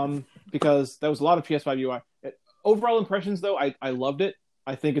 Because that was a lot of PS5 UI. Overall impressions, though, I loved it.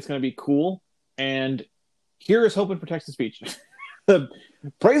 I think it's going to be cool. And here is hoping for text-to-speech.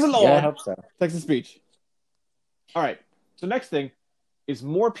 Praise the Lord. Yeah, I hope so. Text-to-speech. All right. So next thing is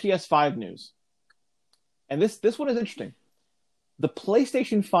more PS5 news. And this one is interesting. The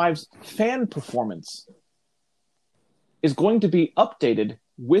PlayStation 5's fan performance is going to be updated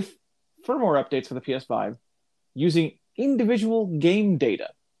with firmware updates for the PS5 using individual game data.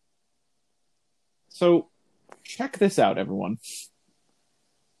 So check this out, everyone.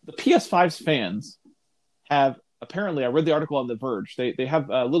 The PS5's fans have, apparently, I read the article on The Verge, they have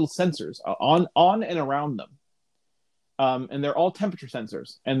little sensors on and around them. And they're all temperature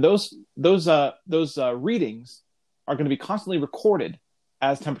sensors. And those readings are going to be constantly recorded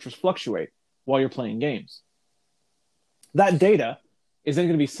as temperatures fluctuate while you're playing games. That data is then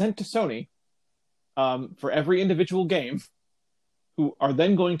going to be sent to Sony for every individual game, who are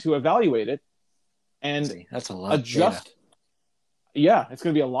then going to evaluate it and that's a lot adjust. Of data. Yeah, it's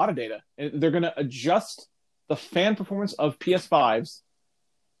going to be a lot of data. And they're going to adjust the fan performance of PS5s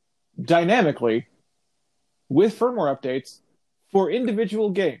dynamically with firmware updates for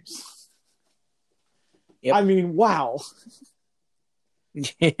individual games. Yep. I mean, wow.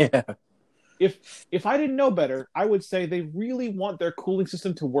 Yeah. If I didn't know better, I would say they really want their cooling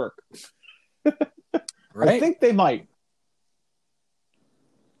system to work. Right? I think they might.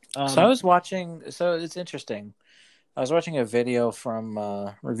 So I was watching. So it's interesting. I was watching a video from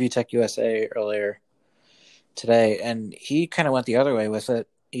Review Tech USA earlier today, and he kind of went the other way with it.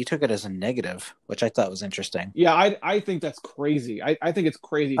 He took it as a negative, which I thought was interesting. Yeah, I think that's crazy. I think it's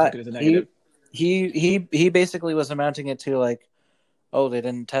crazy he took it as a negative. He basically was amounting it to like, oh, they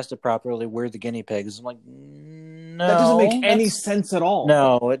didn't test it properly. We're the guinea pigs. I'm like, no, that doesn't make any sense at all.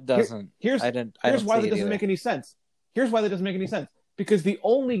 No, it doesn't. Here's why that doesn't make any sense. Here's why that doesn't make any sense. Because the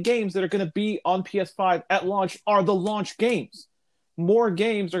only games that are going to be on PS5 at launch are the launch games. More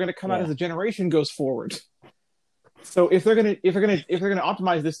games are going to come out as the generation goes forward. So if they're going to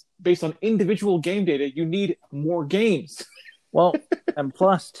optimize this based on individual game data, you need more games. Well, and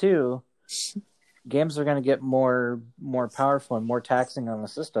plus too, games are going to get more powerful and more taxing on the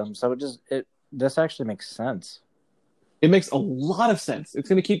system. So this actually makes sense. It makes a lot of sense. It's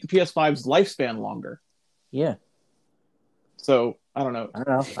going to keep the PS5's lifespan longer. Yeah. So I don't know.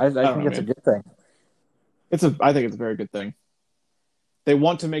 I think it's a good thing. I think it's a very good thing. They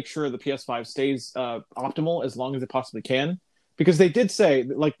want to make sure the PS5 stays optimal as long as it possibly can, because they did say,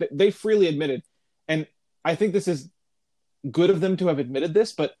 like, they freely admitted, and I think this is good of them to have admitted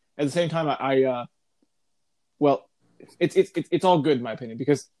this, but at the same time, well, it's all good in my opinion,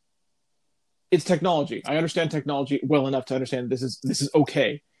 because it's technology. I understand technology well enough to understand this is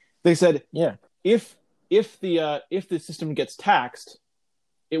okay. They said, yeah, if the system gets taxed,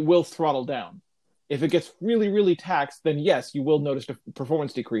 it will throttle down. If it gets really, really taxed, then yes, you will notice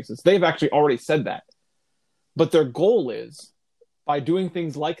performance decreases. They've actually already said that. But their goal is, by doing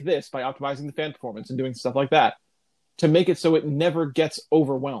things like this, by optimizing the fan performance and doing stuff like that, to make it so it never gets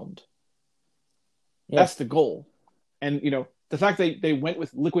overwhelmed. Yeah. That's the goal. And, the fact they went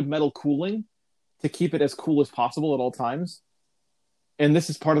with liquid metal cooling to keep it as cool as possible at all times. And this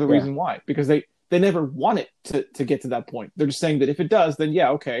is part of the reason why. Because they never want it to get to that point. They're just saying that if it does, then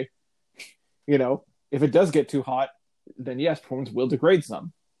yeah, okay. If it does get too hot, then yes, performance will degrade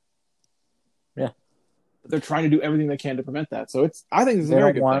some. Yeah. But they're trying to do everything they can to prevent that. So I think this is a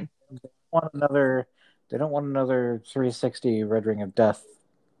very good thing. They don't want another 360 Red Ring of Death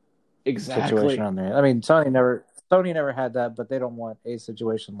situation on there. I mean, Sony never had that, but they don't want a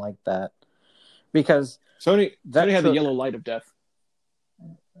situation like that. Because Sony had the yellow light of death.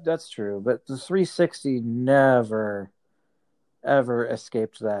 That's true, but the 360 never ever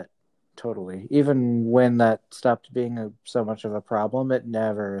escaped that totally. Even when that stopped being so much of a problem, it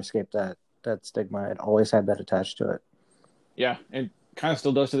never escaped that stigma. It always had that attached to it. Yeah, and kind of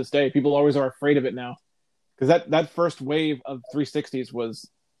still does to this day. People always are afraid of it now, because that first wave of 360s was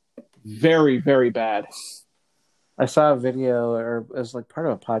very, very bad. I saw a video, or it was like part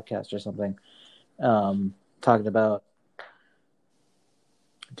of a podcast or something, talking about,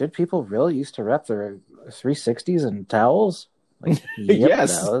 did people really used to wrap their 360s in towels? Like, yep,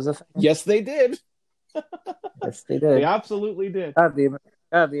 yes. That was a thing. Yes, they did. Yes, they did. They absolutely did.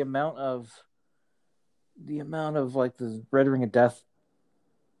 The amount of like the Red Ring of Death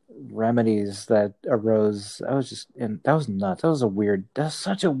remedies that arose, that was nuts. That was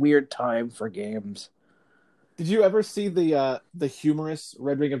such a weird time for games. Did you ever see the humorous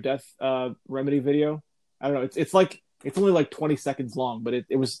Red Ring of Death remedy video? I don't know. It's only like 20 seconds long, but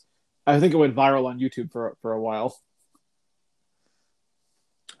it was, I think it went viral on YouTube for a while.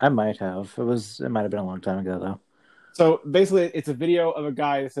 I might have. It might have been a long time ago though. So basically, it's a video of a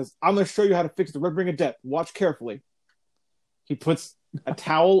guy that says, "I'm going to show you how to fix the Red Ring of Death. Watch carefully." He puts a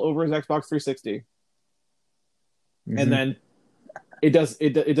towel over his Xbox 360, and then it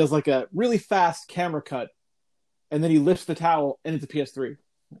does like a really fast camera cut, and then he lifts the towel, and it's a PS3.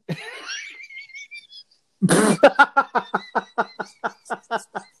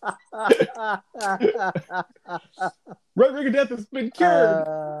 Red Ring of Death has been cured.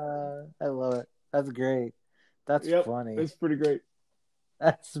 I love it. That's great. That's funny. That's pretty great.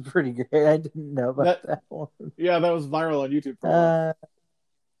 That's pretty great. I didn't know about that one. Yeah, that was viral on YouTube for a while.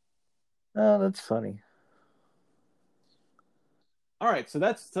 Oh, that's funny. All right, so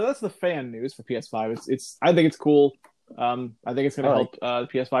that's the fan news for PS5. It's I think it's cool. I think it's going to help the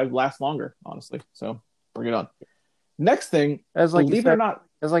PS5 last longer, honestly. So bring it on. Next thing, believe it or not,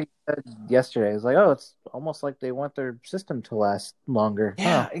 as like you said yesterday, it's like, oh, it's almost like they want their system to last longer.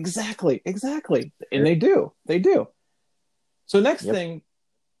 Yeah, exactly. And they do. So next thing,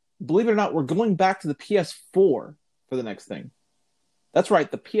 believe it or not, we're going back to the PS4 for the next thing. That's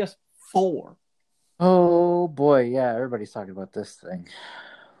right, the PS4. Oh boy, yeah, everybody's talking about this thing.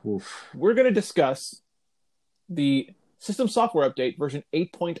 Oof. We're going to discuss the system software update version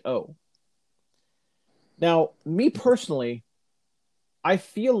 8.0. Now, me personally, I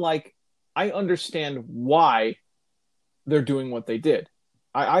feel like I understand why they're doing what they did.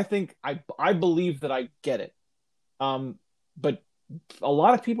 I think I believe that I get it. But a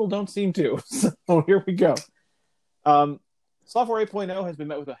lot of people don't seem to. So here we go. Software 8.0 has been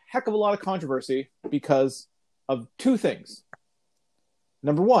met with a heck of a lot of controversy because of two things.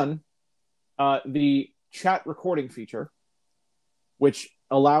 Number one, the chat recording feature, which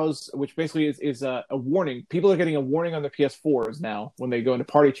basically is a warning. People are getting a warning on their PS4s now when they go into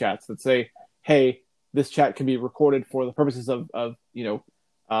party chats that say, "Hey, this chat can be recorded for the purposes of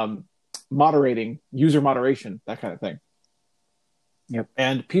moderating, user moderation, that kind of thing." Yep.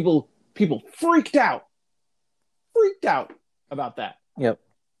 And people freaked out about that. Yep.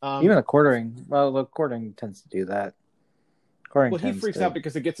 Even the quartering. Well, the quartering tends to do that. Corey Well, he tends freaks to. out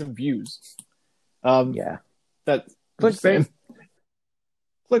because it gets him views. Yeah. That Clickbait.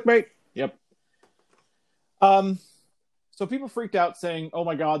 Clickbait. Yep. So people freaked out saying, "Oh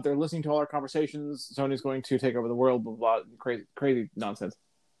my God, they're listening to all our conversations. Sony's going to take over the world." Blah blah. Crazy nonsense.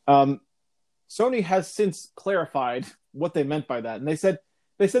 Sony has since clarified what they meant by that, and they said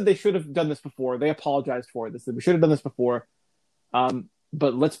they should have done this before. They apologized for it. They said we should have done this before.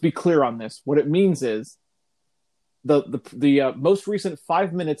 But let's be clear on this. What it means is the most recent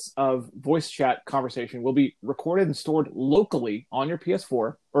 5 minutes of voice chat conversation will be recorded and stored locally on your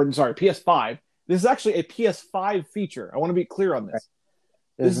PS4 or sorry PS5. This is actually a PS5 feature. I want to be clear on this.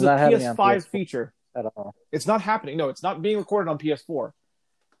 This is a PS5 feature at all. It's not happening. No, it's not being recorded on PS4.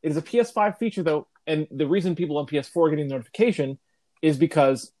 It is a PS5 feature though, and the reason people on PS4 are getting the notification is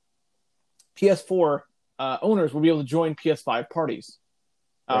because PS4 owners will be able to join PS5 parties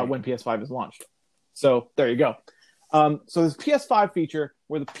when PS5 is launched. So there you go. So this PS5 feature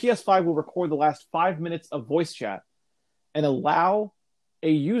where the PS5 will record the last 5 minutes of voice chat and allow a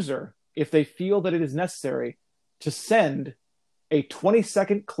user, if they feel that it is necessary, to send a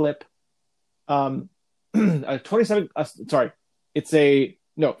 20-second clip. A 27. It's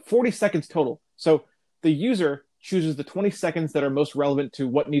 40 seconds total. So the user chooses the 20 seconds that are most relevant to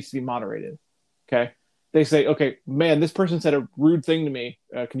what needs to be moderated. Okay. They say, okay, man, this person said a rude thing to me.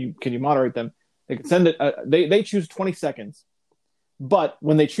 Can you moderate them? They can send it. They choose 20 seconds. But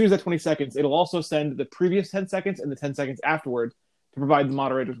when they choose that 20 seconds, it'll also send the previous 10 seconds and the 10 seconds afterward to provide the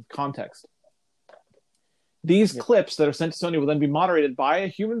moderators with context. These clips that are sent to Sony will then be moderated by a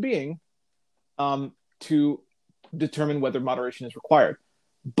human being to determine whether moderation is required.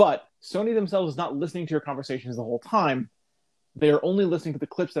 But Sony themselves is not listening to your conversations the whole time. They are only listening to the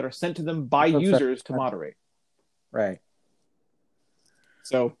clips that are sent to them by users to moderate. Right.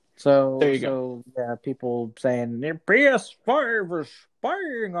 So there you go. Yeah, people saying your PS5 is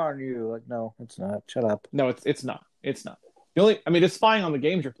spying on you. Like, no, it's not. Shut up. No, it's not. It's not. It's spying on the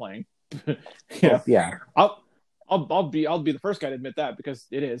games you're playing. Yeah. I'll be the first guy to admit that because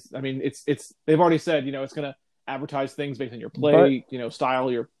it is. I mean, it's they've already said, it's going to advertise things based on your play,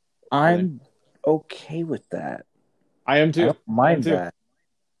 style, I'm okay with that. I am too. I don't mind that.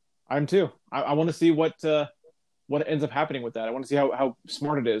 I'm too. I want to see what ends up happening with that. I want to see how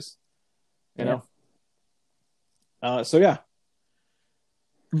smart it is. You know. So yeah.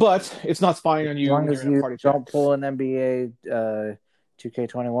 But it's not spying on you. As long as you don't pull an NBA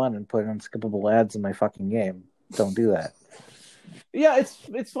 2K21 and put unskippable ads in my fucking game. Don't do that. Yeah,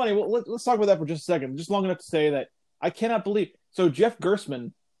 it's funny. Well, let's talk about that for just a second. Just long enough to say that I cannot believe. So Jeff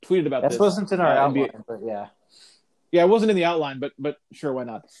Gersman tweeted about this. That wasn't in our outline, but yeah. Yeah, it wasn't in the outline, but sure, why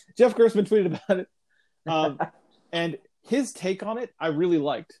not? Jeff Gersman tweeted about it. And his take on it, I really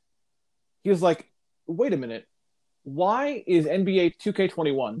liked. He was like, wait a minute. Why is NBA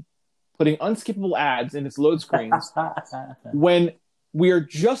 2K21 putting unskippable ads in its load screens when we are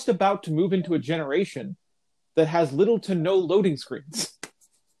just about to move into a generation that has little to no loading screens?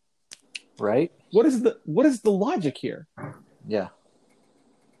 Right? What is the logic here? Yeah.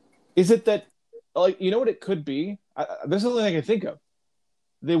 Is it that, you know what it could be? This is the only thing I can think of.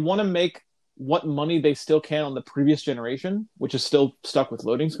 They want to make what money they still can on the previous generation, which is still stuck with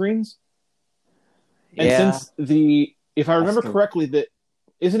loading screens. And since if I remember correctly,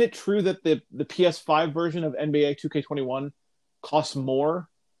 isn't it true that the PS5 version of NBA 2K21 costs more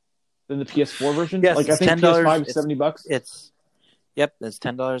than the PS4 version? Yes, I think PS5 is $70. It's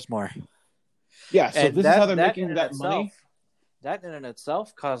 $10 more. Yeah, so this is how they're making that money. That in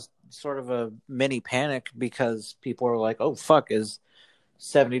itself caused sort of a mini panic because people are like, "Oh fuck, is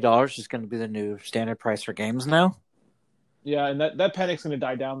 $70 just going to be the new standard price for games now?" Yeah, and that panic's going to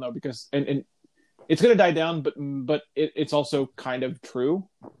die down though because and it's going to die down, but it's also kind of true.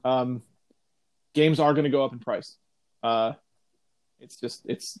 Games are going to go up in price.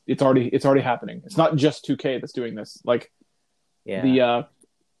 It's already happening. It's not just 2K that's doing this.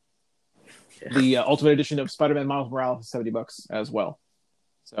 The Ultimate Edition of Spider-Man Miles Morales is $70 as well.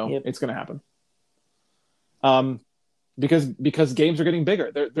 So It's going to happen. Because games are getting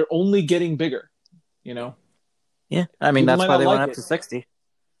bigger. They're only getting bigger. Yeah, I mean that's why they went up to 60.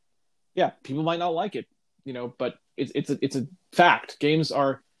 Yeah, people might not like it, but it's a fact. Games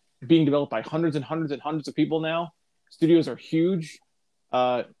are being developed by hundreds and hundreds and hundreds of people now. Studios are huge.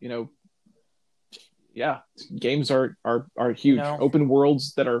 Games are huge. Open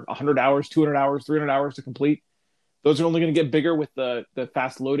worlds that are 100 hours, 200 hours, 300 hours to complete. Those are only going to get bigger with the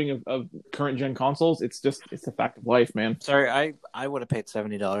fast loading of current gen consoles. It's a fact of life, man. Sorry, I would have paid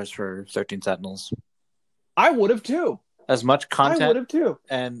 $70 for 13 Sentinels. I would have too. As much content. I would have too.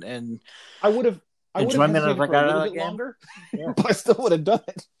 And I would have. I would have hesitated for a little bit longer, but I still would have done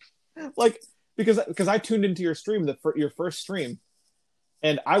it. Like, because I tuned into your stream, your first stream,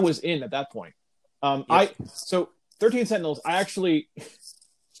 and I was in at that point. So 13 Sentinels, I actually,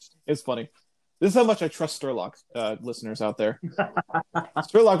 it's funny. This is how much I trust Sturlock, listeners out there.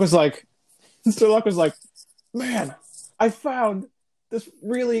 Sturlock was like, man, I found this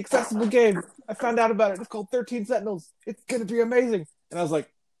really accessible game. I found out about it. It's called 13 Sentinels. It's gonna be amazing. And I was like,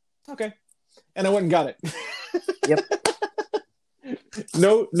 okay. And I went and got it. Yep.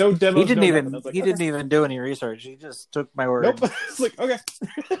 No demos. He didn't even do any research. He just took my word. Nope. It's like, okay.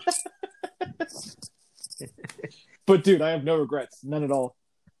 But dude, I have no regrets, none at all.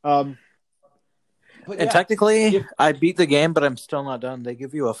 Technically, I beat the game, but I'm still not done. They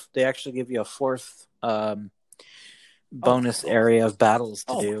actually give you a fourth bonus area of battles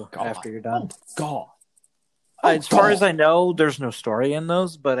to do after you're done. As far as I know, there's no story in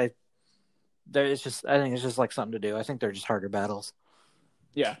those, but I think it's just like something to do. I think they're just harder battles.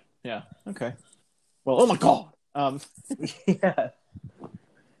 Yeah. Okay. Well, oh my god. Yeah.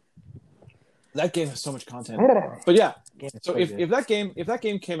 That game has so much content. But yeah. So if that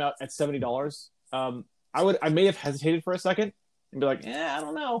game came out at $70, I may have hesitated for a second and be like, I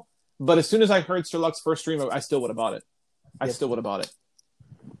don't know. But as soon as I heard Sturlock's first stream, I still would have bought it. Still would have bought it.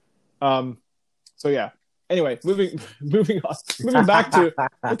 So yeah. Anyway, moving on. Moving back to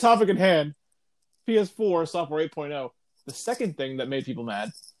the topic at hand. PS4 software 8.0. The second thing that made people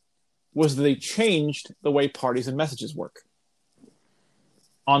mad was that they changed the way parties and messages work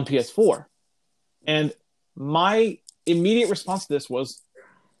on PS4. And my immediate response to this was,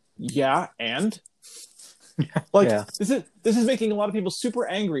 and this is making a lot of people super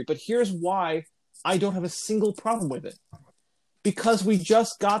angry, but here's why I don't have a single problem with it. Because we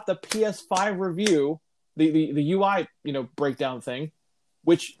just got the PS5 review, the UI, breakdown thing,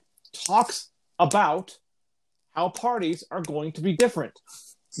 which talks about how parties are going to be different.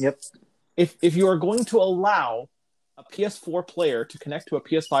 Yep. If you are going to allow a PS4 player to connect to a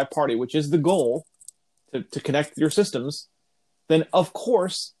PS5 party, which is the goal, to connect your systems, then of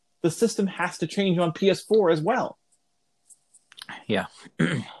course the system has to change on PS4 as well. Yeah.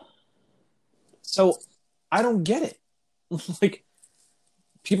 So I don't get it. Like,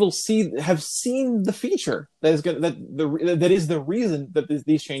 people have seen the feature that is the reason that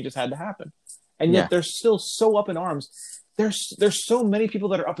these changes had to happen, and yet they're still so up in arms. There's so many people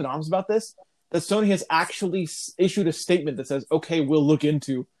that are up in arms about this that Sony has actually issued a statement that says, "Okay, we'll look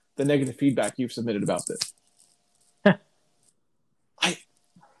into the negative feedback you've submitted about this."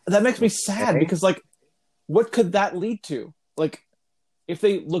 That makes me sad because, like, what could that lead to? Like, if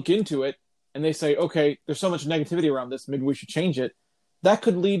they look into it and they say, "Okay, there's so much negativity around this, maybe we should change it," that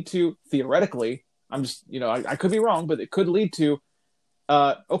could lead to, theoretically, I'm just, I could be wrong, but it could lead to,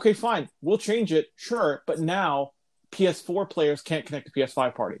 okay, fine, we'll change it, sure, but now PS4 players can't connect to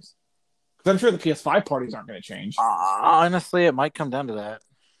PS5 parties. Because I'm sure the PS5 parties aren't going to change. Honestly, it might come down to that.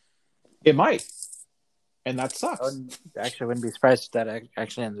 It might. And that sucks. I wouldn't be surprised if that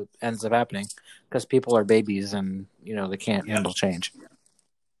actually ends up happening. Because people are babies and, they can't handle change.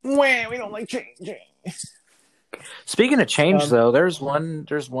 We don't like changing. Speaking of change, though, there's one.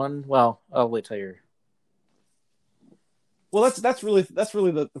 Well, I'll wait till you're. Well, that's really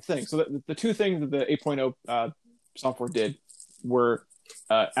the thing. So the two things that the 8.0 software did were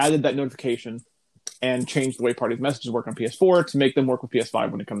added that notification and changed the way parties' messages work on PS4 to make them work with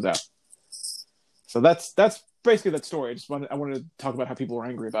PS5 when it comes out. So that's basically that story. I wanted to talk about how people were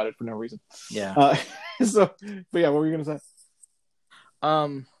angry about it for no reason. Yeah. But yeah, what were you gonna say?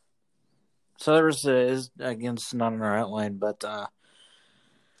 So there was again, it's not in our outline, but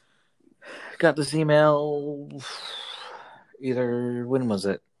got this email. When was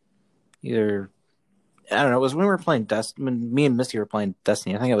it? I don't know. It was when we were playing when me and Misty were playing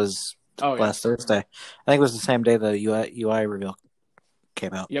Destiny. I think it was last Thursday. I think it was the same day the UI reveal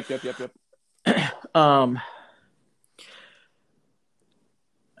came out. Yep. An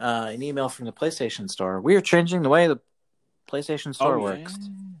email from the PlayStation Store. We are changing the way the PlayStation Store works.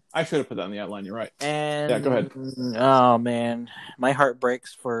 I should have put that in the outline. You're right. And go ahead. Oh man, my heart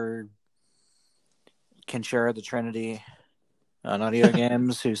breaks for Kenshiro the Trinity, Naughty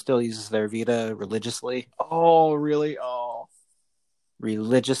Games, who still uses their Vita religiously. Oh, really? Oh,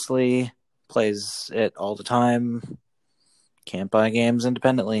 religiously plays it all the time. Can't buy games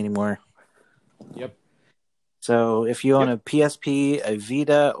independently anymore. Yep. So if you own a PSP, a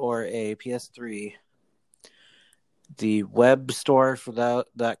Vita, or a PS3, the web store for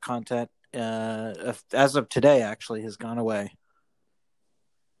that content, as of today, actually has gone away.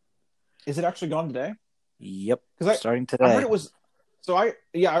 Is it actually gone today? Yep. Starting today. I heard it was So I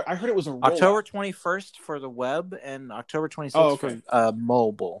heard it was a rollout. October 21st for the web and October 26th okay. for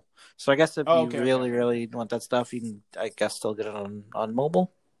mobile. So I guess if you really, okay. really want that stuff, you can, I guess, still get it on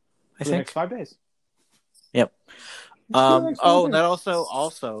mobile. I For think the next 5 days. Yep. And that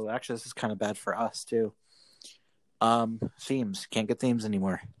also actually this is kind of bad for us too. Themes, can't get themes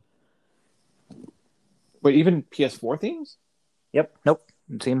anymore. Wait, even PS4 themes? Yep. Nope.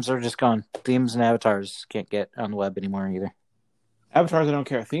 Themes are just gone. Themes and avatars can't get on the web anymore either. Avatars, I don't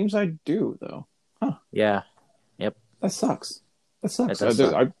care. Themes, I do though. Huh? Yeah. Yep. That sucks. Suck.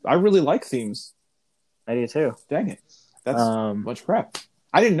 I really like themes. I do too. Dang it, that's much crap.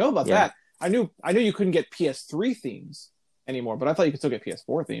 I didn't know about that. I knew you couldn't get PS3 themes anymore, but I thought you could still get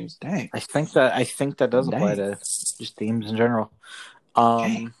PS4 themes. Dang. I think that does apply to just themes in general.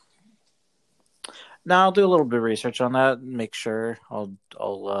 Now I'll do a little bit of research on that and make sure. I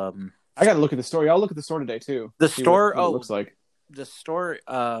got to look at the store. I'll look at the store today too. The store. What it looks like. The store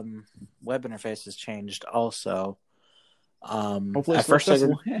web interface has changed also. Hopefully, at first I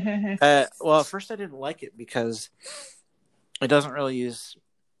didn't like it because it doesn't really use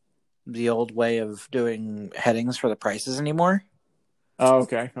the old way of doing headings for the prices anymore. Oh,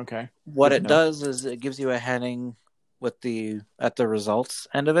 okay. What it does is it gives you a heading with at the results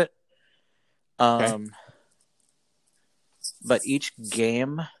end of it. But each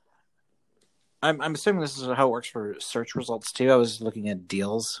game, I'm assuming this is how it works for search results too. I was looking at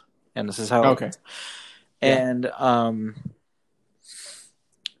deals, and this is how. Okay. And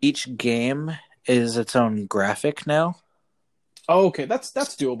each game is its own graphic now. Oh, okay, that's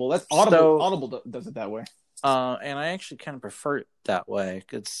doable. That's Audible. Audible does it that way. And I actually kind of prefer it that way.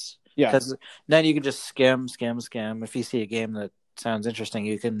 Because then you can just skim. If you see a game that sounds interesting,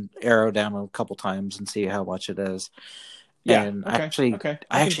 you can arrow down a couple times and see how much it is. Yeah, and I actually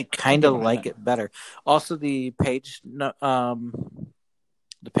kind of like it better. Also, the page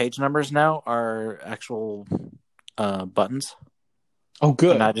numbers now are actual buttons. Oh,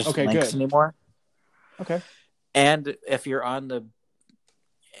 good. Not just links anymore. Okay. And if you're on the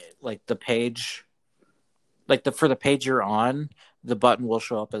page, for the page you're on, the button will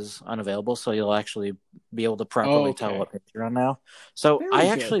show up as unavailable, so you'll actually be able to properly tell what page you're on now. So I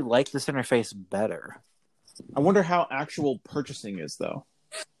actually like this interface better. I wonder how actual purchasing is, though.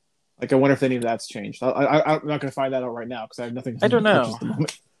 I wonder if any of that's changed. I'm not going to find that out right now because I have nothing to purchase at the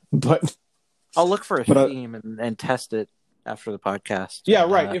moment. But I'll look for a theme and test it after the podcast. Yeah,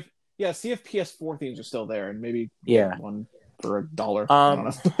 right. See if PS4 themes are still there, and maybe get one for $1. I don't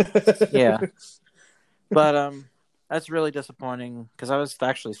know. Yeah, but that's really disappointing because I was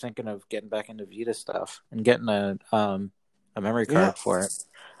actually thinking of getting back into Vita stuff and getting a memory card for it.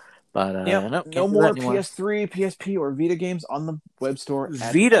 But no more PS3, PSP, or Vita games on the web store.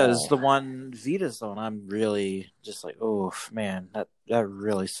 Vita's the one I'm really just like, oh man, that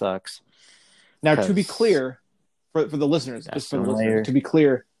really sucks. Now, to be clear, for the listeners, to be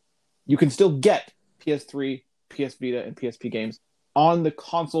clear, you can still get PS3, PS Vita, and PSP games on the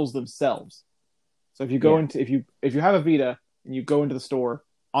consoles themselves. So if you go if you have a Vita and you go into the store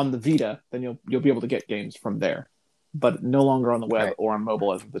on the Vita, then you'll be able to get games from there, but no longer on the web or on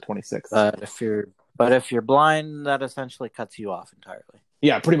mobile as of the 26th. But if you're blind, that essentially cuts you off entirely.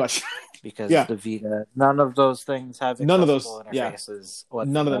 Yeah, pretty much. Because the Vita, none of those things have accessible interfaces.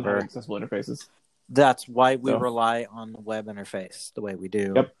 None of them have accessible interfaces. That's why we rely on the web interface the way we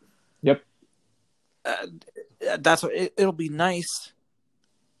do. Yep. It'll be nice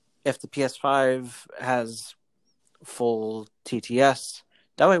if the PS5 has full TTS.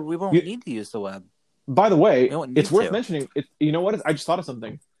 That way we won't need to use the web. By the way, it's worth mentioning. You know what? I just thought of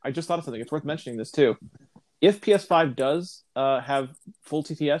something. It's worth mentioning this too. If PS5 does have full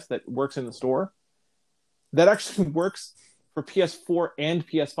TTS that works in the store, that actually works for PS4 and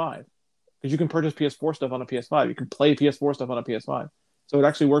PS5. Because you can purchase PS4 stuff on a PS5. You can play PS4 stuff on a PS5. So it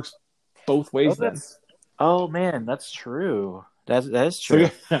actually works both ways then. Oh, man, that's true. That is true.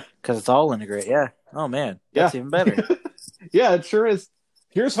 Because it's all integrated. Yeah. Oh, man. That's even better. Yeah, it sure is.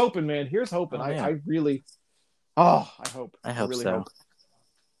 Here's hoping, man. Here's hoping. I really... I hope. I hope really so. Hope.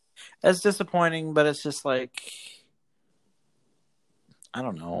 It's disappointing, but it's just like... I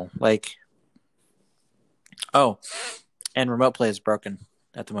don't know. And Remote Play is broken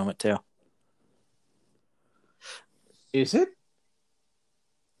at the moment, too. Is it?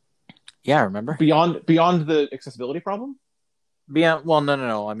 Yeah, remember? Beyond the accessibility problem?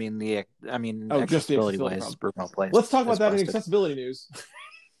 No. I mean accessibility wise, Remote Play. Let's talk about that in accessibility news.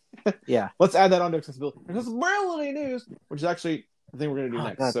 Yeah. Let's add that onto accessibility news, which is actually the thing we're going to do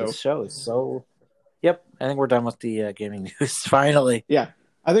next. God, this show is so... Yep, I think we're done with the gaming news, finally. Yeah,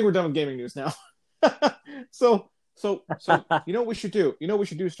 I think we're done with gaming news now. So, So you know what we should do? You know what we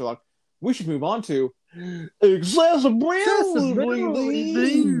should do, Starlock? We should move on to accessibility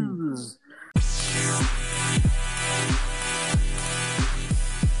news.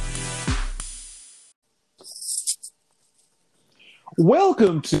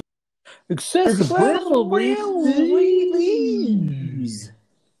 Welcome to Accessibility news.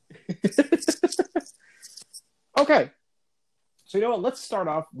 Okay, so you know what? Let's start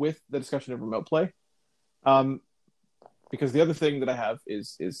off with the discussion of remote play, because the other thing that I have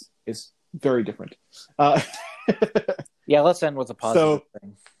is very different. Yeah, let's end with a positive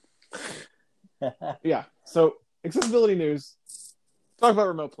thing. Yeah, so accessibility news. Talk about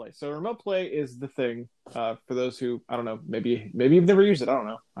remote play. So remote play is the thing for those who, I don't know, maybe you've never used it. I don't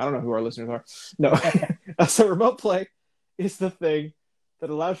know who our listeners are. No. So remote play is the thing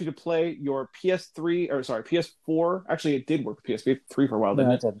that allows you to play your PS4. Actually, it did work with PS3 for a while,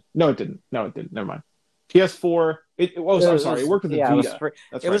 didn't it? No, it didn't. Never mind. PS4. It worked with the Vita.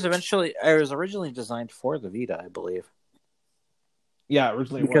 It was originally designed for the Vita, I believe. Yeah,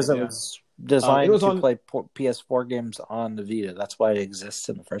 originally because it was designed to play PS4 games on the Vita. That's why it exists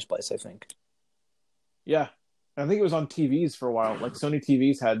in the first place, I think. Yeah, I think it was on TVs for a while. Like Sony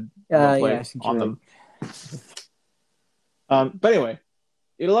TVs had play on them. But anyway,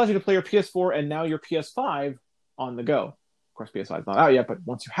 it allows you to play your PS4 and now your PS5 on the go. Of course, PS5 is not out yet, but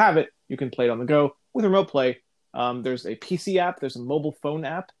once you have it, you can play it on the go with remote play. There's a PC app, there's a mobile phone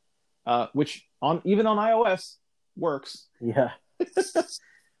app, which even on iOS works. Yeah.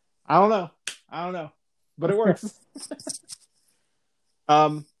 I don't know, but it works.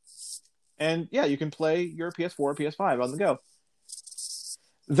 And yeah, you can play your PS4 or PS5 on the go.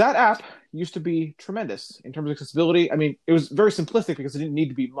 That app used to be tremendous in terms of accessibility. I mean, it was very simplistic because it didn't need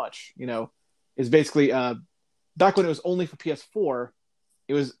to be much. It's basically back when it was only for PS4,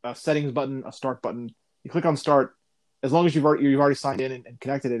 it was a settings button, a start button. You click on start. As long as you've already signed in and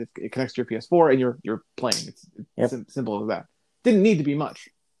connected it, it connects to your PS4 and you're playing. It's simple as that. Didn't need to be much.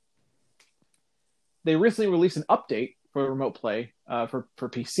 They recently released an update for remote play for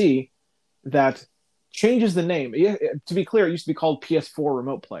PC that changes the name. To be clear, it used to be called PS4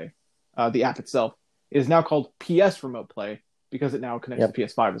 Remote Play. The app itself is now called PS Remote Play because it now connects to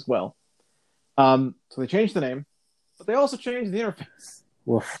PS5 as well. So they changed the name, but they also changed the interface.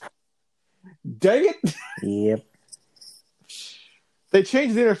 Woof. Dang it! Yep. They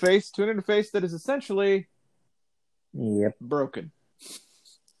changed the interface to an interface that is essentially broken.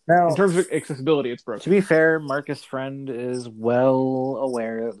 Now, in terms of accessibility, it's broken. To be fair, Marcus Friend is well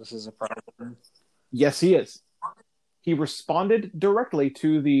aware that this is a problem. Yes, he is. He responded directly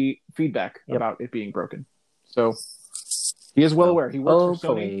to the feedback about it being broken. So he is well aware. He works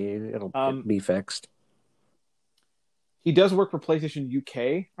for Sony. It'll be fixed. He does work for PlayStation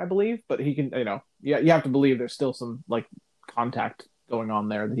UK, I believe, but he can, you have to believe there's still some contact going on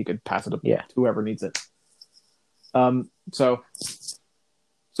there that he could pass it to whoever needs it. So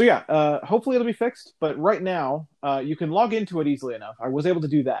hopefully it'll be fixed. But right now, you can log into it easily enough. I was able to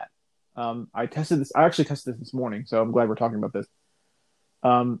do that. I actually tested this this morning, so I'm glad we're talking about this.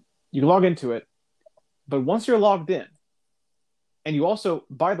 You can log into it, but once you're logged in, and you also,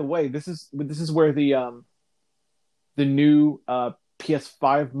 by the way, this is where the new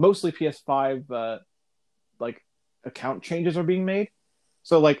PS5, mostly PS5, account changes are being made.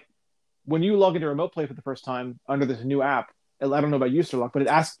 So when you log into Remote Play for the first time under this new app, I don't know about you, Starlock, but it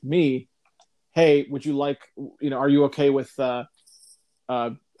asked me, "Hey, would you are you okay with us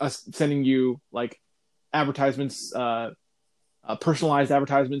sending you advertisements, personalized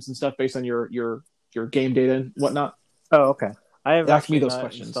advertisements and stuff based on your game data and whatnot?" Oh, okay. I have asked me those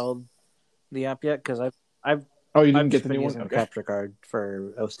questions. Installed the app yet because I've you didn't get the new one? Okay. Capture Card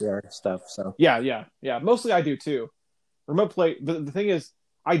for OCR stuff. So yeah. Mostly I do too. Remote Play. The thing is,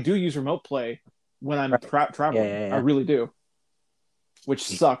 I do use Remote Play when I'm traveling. Yeah. I really do, which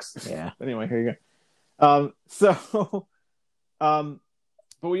sucks. Yeah. Anyway, here you go. But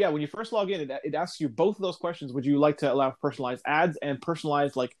yeah, when you first log in, it asks you both of those questions. Would you like to allow personalized ads and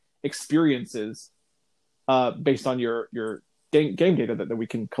personalized experiences based on your game data that we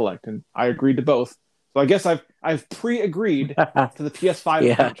can collect? And I agreed to both. So I guess I've pre-agreed to the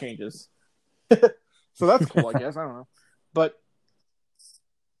PS5 account changes. So that's cool, I guess. I don't know. But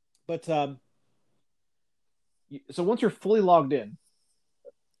so once you're fully logged in,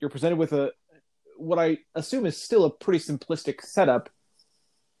 you're presented with what I assume is still a pretty simplistic setup,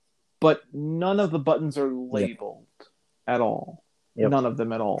 but none of the buttons are labeled at all. None of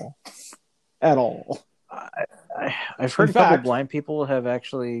them at all. At all. I've heard a couple blind people have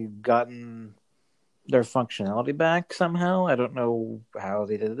actually gotten their functionality back somehow. I don't know how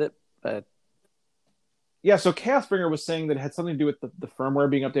they did it, but yeah, so Chaosbringer was saying that it had something to do with the firmware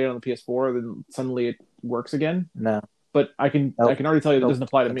being updated on the PS4, then suddenly it works again. No, But I can already tell you that doesn't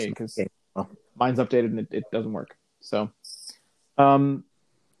apply to me because well, mine's updated and it doesn't work. Um,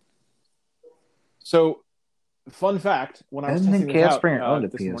 so fun fact: when I was testing this out owned a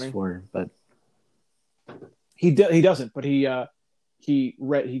this PS4, morning, but he doesn't. But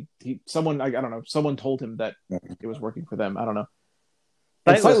someone I don't know, someone told him that it was working for them. I don't know.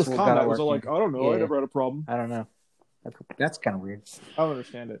 And Sightless Combat was all like, I don't know, I never had a problem. I don't know. That's kind of weird. I don't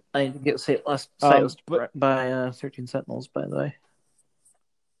understand it. I need to get Sightless by 13 Sentinels, by the way.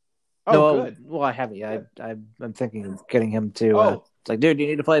 Oh, good. Well, I haven't yet. I'm thinking of getting him to. It's like, dude, you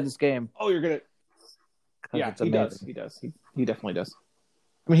need to play this game. Oh, you're gonna. Yeah, he does. He does. He definitely does.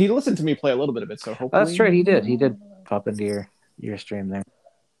 I mean, he listened to me play a little bit of it, so hopefully. That's right. He did. He did pop into your stream there.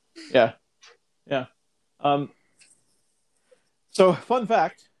 Yeah. So, fun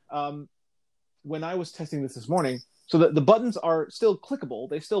fact: when I was testing this morning, so the buttons are still clickable.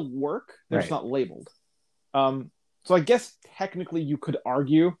 They still work. They're just not labeled. So I guess technically you could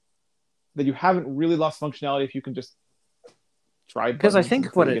argue that you haven't really lost functionality if you can just try. Because I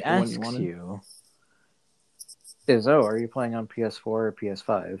think what it asks you is, are you playing on PS4 or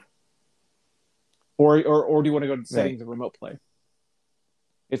PS5? Or do you want to go to settings of remote play?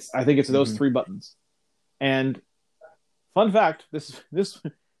 I think it's those three buttons. And fun fact, this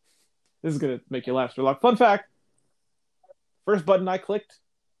is gonna make you laugh, Sherlock. Fun fact: first button I clicked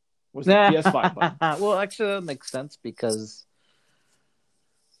was the PS5 button. Well, actually, that makes sense because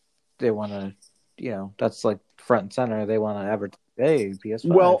they want to, that's like front and center. They want to advertise, hey,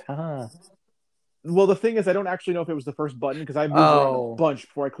 PS5. Well, the thing is, I don't actually know if it was the first button because I moved around a bunch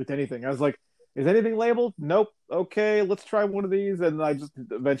before I clicked anything. I was like, is anything labeled? Nope. Okay, let's try one of these. And I just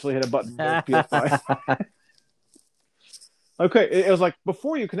eventually hit a button for PS5. Okay, it was like,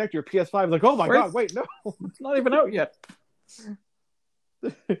 before you connect your PS5, like, oh my God, wait, no, it's not even out yet.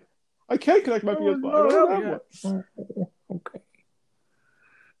 I can't connect my PS5. I don't have one. Okay.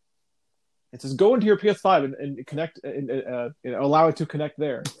 It says go into your PS5 and connect and allow it to connect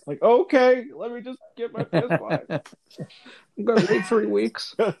there. Like, okay, let me just get my PS5. I'm gonna wait 3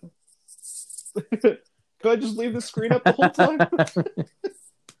 weeks. Could I just leave the screen up the whole time?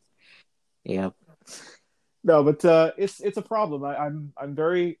 Yep. No, but it's a problem. I'm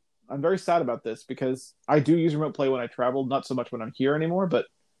very sad about this because I do use remote play when I travel, not so much when I'm here anymore, but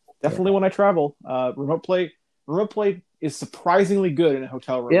definitely when I travel. Remote play is surprisingly good in a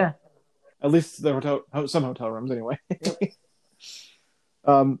hotel room. Yeah. At least some hotel rooms anyway.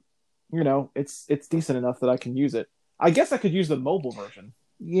 It's decent enough that I can use it. I guess I could use the mobile version.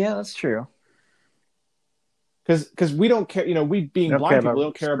 Yeah, that's true. Because we don't care, we being blind people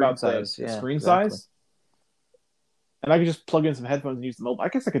don't care about the screen size. And I could just plug in some headphones and use the mobile. I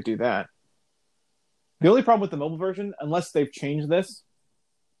guess I could do that. The only problem with the mobile version, unless they've changed this,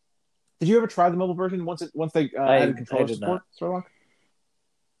 did you ever try the mobile version once they added controller support, Sherlock?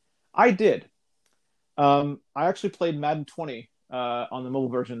 I did. I actually played Madden 20 on the mobile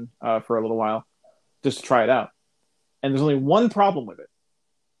version for a little while, just to try it out. And there's only one problem with it.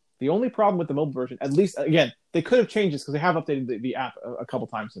 The only problem with the mobile version, at least, again, they could have changed this because they have updated the app a couple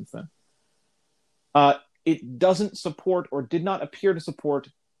times since then. It doesn't support or did not appear to support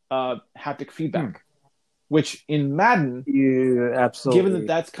haptic feedback, which in Madden, given that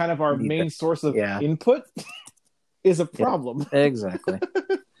that's kind of our main source of input, is a problem. Yeah, exactly.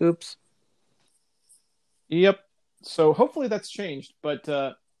 Oops. Yep. So hopefully that's changed, but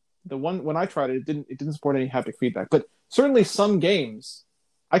the one when I tried it, it didn't support any haptic feedback. But certainly some games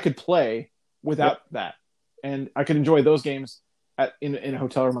I could play without that, and I could enjoy those games in a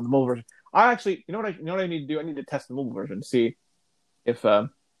hotel room on the mobile version. I actually, you know what I need to do? I need to test the mobile version to see if it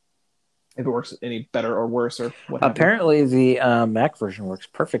works any better or worse or what. Apparently, the Mac version works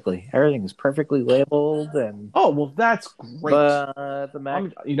perfectly. Everything is perfectly labeled and. Oh well, that's great. But the Mac,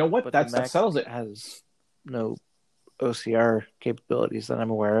 you know what? That settles it. Has no OCR capabilities that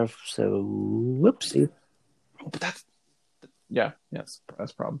I'm aware of. So, whoopsie. Oh, but that's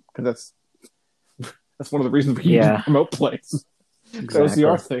that's a problem because that's one of the reasons we use remote plays. Exactly.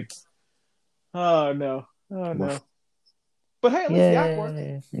 OCR things. Oh no! But hey, at least the app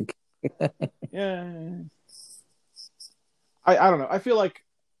works. Yeah. I don't know. I feel like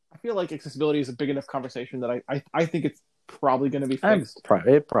accessibility is a big enough conversation that I think it's probably going to be fixed.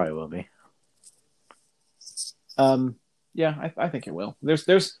 It probably will be. Yeah, I think it will.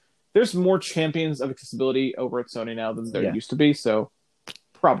 There's more champions of accessibility over at Sony now than there used to be, so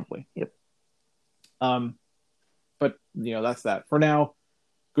probably. Yep. But that's that. For now,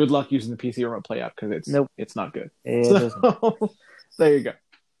 good luck using the PC Remote Play app because it's not good. So, there you go.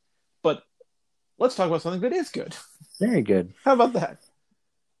 But let's talk about something that is good. Very good. How about that?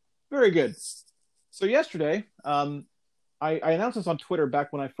 Very good. So yesterday, I announced this on Twitter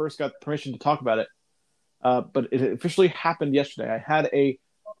back when I first got permission to talk about it, but it officially happened yesterday. I had a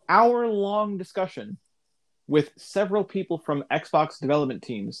hour-long discussion with several people from Xbox development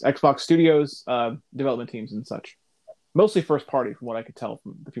teams, Xbox Studios development teams and such. Mostly first party, from what I could tell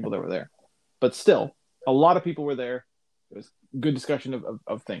from the people that were there. But still, a lot of people were there. It was good discussion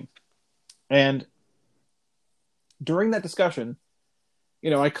of things. And during that discussion,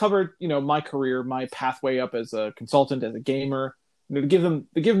 I covered, my career, my pathway up as a consultant, as a gamer, to give them,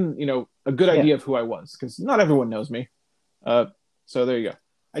 a good idea of who I was, because not everyone knows me. So there you go.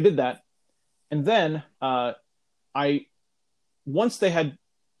 I did that. And then once they had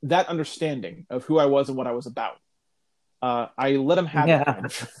that understanding of who I was and what I was about, I let them have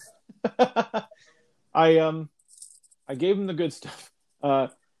it. I gave them the good stuff.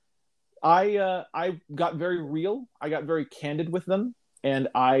 I got very real. I got very candid with them. And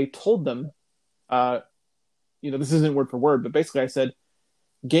I told them, this isn't word for word, but basically I said,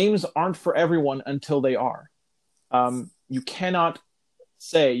 games aren't for everyone until they are. You cannot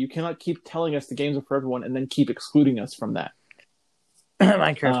keep telling us the games are for everyone and then keep excluding us from that.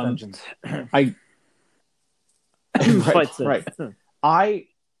 Minecraft Dungeons. Right.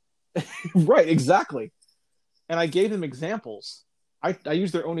 Right, exactly. And I gave them examples. I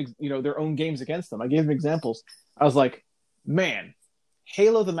used their own games against them. I gave them examples. I was like, man,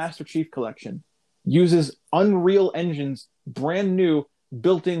 Halo the Master Chief Collection uses Unreal Engine's brand new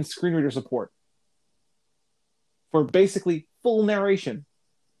built-in screen reader support for basically full narration.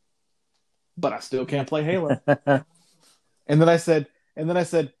 But I still can't play Halo. And then I said,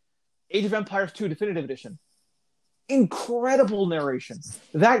 Age of Empires 2 Definitive Edition. Incredible narration.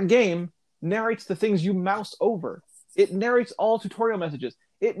 That game narrates the things you mouse over. It narrates all tutorial messages.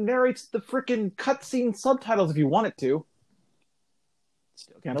 It narrates the freaking cutscene subtitles if you want it to.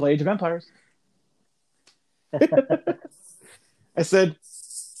 Still can't play Age of Empires. I said,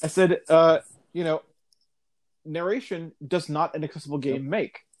 narration does not an accessible game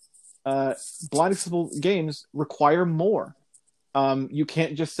make. Blind accessible games require more. You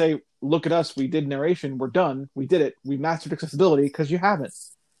can't just say, look at us, we did narration, we're done, we did it, we mastered accessibility, because you haven't.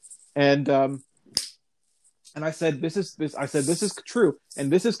 And I said, this is true,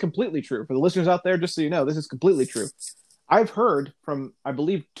 and this is completely true. For the listeners out there, just so you know, this is completely true. I've heard from, I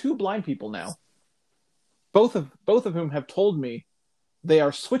believe, 2 blind people now, both of whom have told me they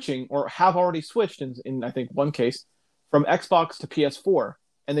are switching or have already switched in I think one case from Xbox to PS4,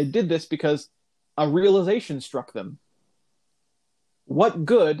 and they did this because a realization struck them. What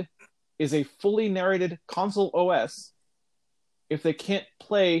good is a fully narrated console OS if they can't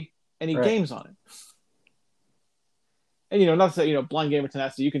play any games on it? And not to say blind gamer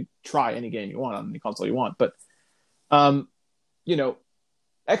tenacity, you can try any game you want on any console you want, but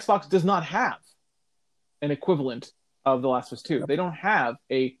Xbox does not have an equivalent of The Last of Us 2. They don't have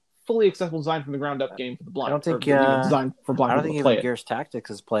a fully accessible design from the ground up game for the blind. I don't think design for blind. I don't think even Gears Tactics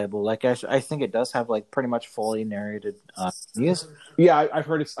is playable. Like I think it does have like pretty much fully narrated. Yes. Yeah, I've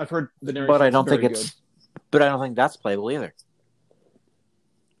heard the narration. But I don't think it's. Good. But I don't think that's playable either.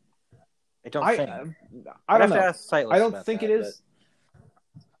 I don't think. I don't know. I don't think it is.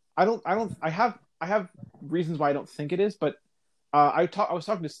 But... I have reasons why I don't think it is, but I was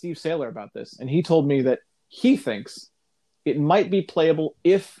talking to Steve Saylor about this, and he told me that he thinks it might be playable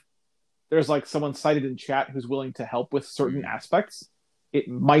if there's like someone cited in chat who's willing to help with certain aspects. It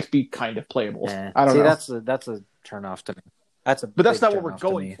might be kind of playable. I don't know. That's a turn off to me. But that's not what we're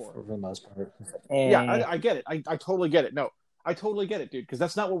going for the most part. Yeah, I get it. I totally get it. No, I totally get it, dude, because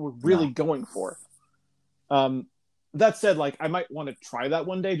that's not what we're really going for. That said, like, I might want to try that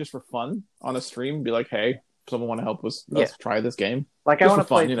one day just for fun on a stream. Be like, hey, someone want to help us try this game? Like, just I want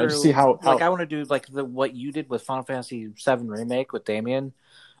to play through, see how. Like, I want to do like what you did with Final Fantasy VII Remake with Damien.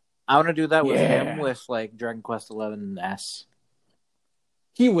 I want to do that with him with like Dragon Quest XI S.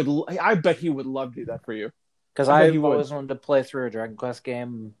 He would. I bet he would love to do that for you. Because I always wanted to play through a Dragon Quest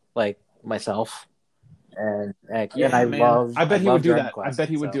game like myself, and I love. I bet he would do that. I bet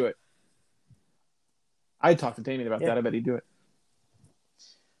he would do it. I'd talk to Damien about that. I bet he'd do it.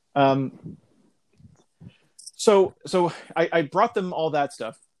 So I brought them all that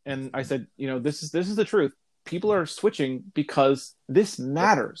stuff, and I said, this is the truth. People are switching because this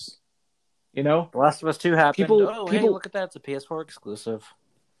matters. The Last of Us 2 happened. People, hey, look at that! It's a PS4 exclusive.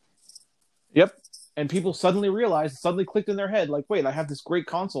 Yep, and people suddenly clicked in their head, like, wait, I have this great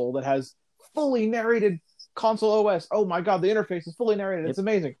console that has fully narrated console OS. Oh my god, the interface is fully narrated. It's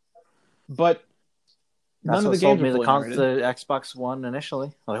amazing. But none of the games are fully narrated. The Xbox One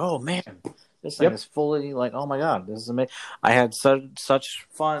initially. Like, oh man, This thing is fully like, oh my god, this is amazing. I had such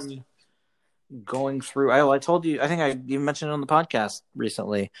fun going through. I told you, I think I even mentioned it on the podcast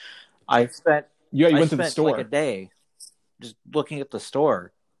recently. I spent you went to the store like a day just looking at the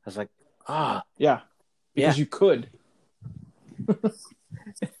store. I was like, because you could.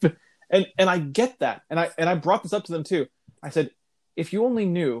 and I get that, and I brought this up to them too. I said, if you only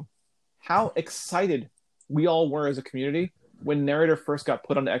knew how excited we all were as a community when Narrator first got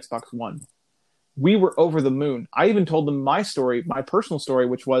put onto Xbox One, we were over the moon. I even told them my story, my personal story,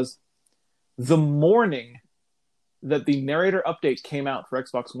 which was the morning that the Narrator update came out for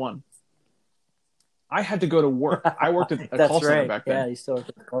Xbox One. I had to go to work. I worked at a call center back then. Yeah, you still worked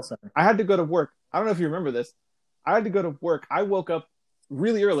at the call center. I had to go to work. I don't know if you remember this. I had to go to work. I woke up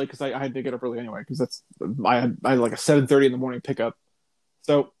really early because I had to get up early anyway because I had like a 7:30 in the morning pickup.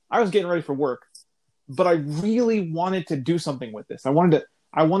 So I was getting ready for work, but I really wanted to do something with this. I wanted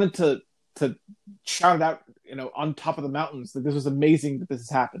to shout it out, on top of the mountains that this was amazing that this has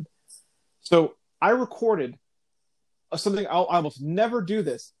happened. So I recorded something. I'll almost never do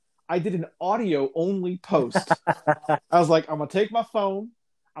this. I did an audio-only post. I was like, I'm going to take my phone,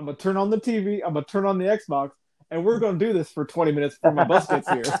 I'm going to turn on the TV, I'm going to turn on the Xbox, and we're going to do this for 20 minutes before my bus gets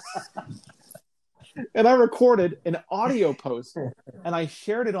here. And I recorded an audio post, and I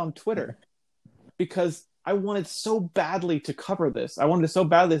shared it on Twitter because I wanted so badly to cover this. I wanted so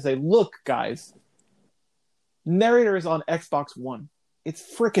badly to say, look, guys, Narrator is on Xbox One. It's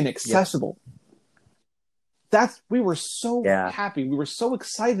freaking accessible. Yep. We were so happy. We were so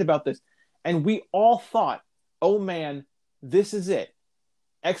excited about this. And we all thought, oh man, this is it.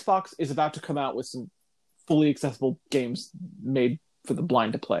 Xbox is about to come out with some fully accessible games made for the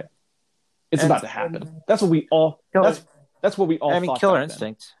blind to play. It's about to happen. That's what we all that's what we all thought. Killer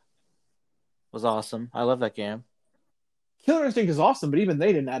Instinct was awesome. I love that game. Killer Instinct is awesome, but even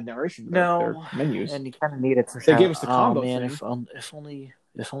they didn't add narration to their menus. And you kind of need it for They gave us the combo thing. If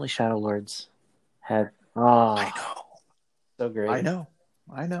only Shadow Lords had I know. So great. I know.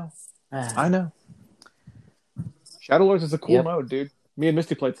 Shadow Lords is a cool mode, dude. Me and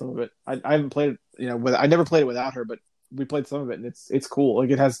Misty played some of it. I haven't played it, I never played it without her, but we played some of it, and it's cool. Like,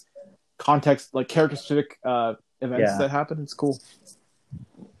 it has context, like character-specific events that happen. It's cool.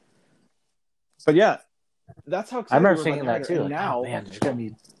 But yeah, that's how excited I remember thinking that too. Like, now, oh man, there's going to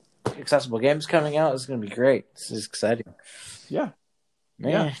be accessible games coming out. This is going to be great. This is exciting. Yeah.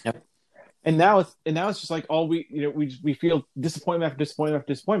 Yep. And now it's just like all we feel disappointment after disappointment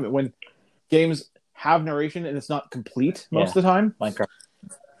after disappointment when games have narration and it's not complete most of the time. Minecraft.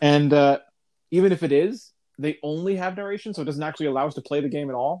 And even if it is, they only have narration, so it doesn't actually allow us to play the game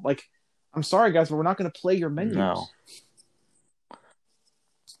at all. Like, I'm sorry guys, but we're not going to play your menus. No.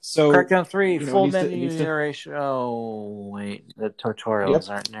 So Crackdown 3 full menu narration. Oh wait, the tutorials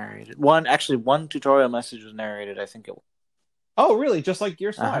aren't narrated. One tutorial message was narrated. I think it was. Oh really? Just like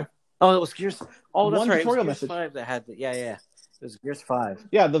Gears 5. Oh, it was Gears. Oh, that's one right. Tutorial it was Gears message. 5 that had the. Yeah. It was Gears 5.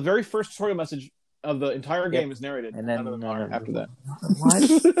 Yeah, the very first tutorial message of the entire game is narrated, and then after that. What?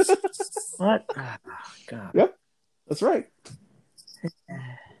 What? Oh, God. Yep, that's right.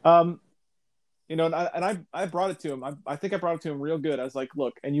 And I brought it to him. I think I brought it to him real good. I was like,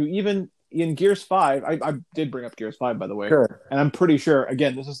 look, and you even in Gears 5, I did bring up Gears 5, by the way. Sure. And I'm pretty sure,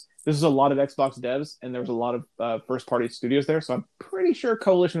 again, this is a lot of Xbox devs, and there was a lot of first-party studios there, so I'm pretty sure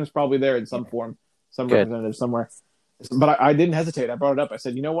Coalition was probably there in some form, some representative somewhere. But I didn't hesitate. I brought it up. I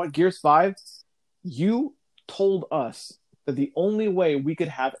said, you know what, Gears 5, you told us that the only way we could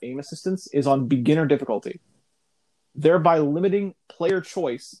have aim assistance is on beginner difficulty, thereby limiting player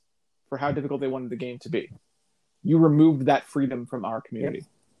choice for how difficult they wanted the game to be. You removed that freedom from our community. Yep.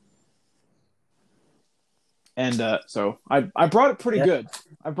 And so I brought it pretty good.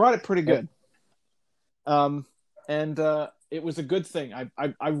 I brought it pretty good. And it was a good thing.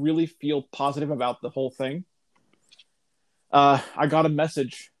 I really feel positive about the whole thing. I got a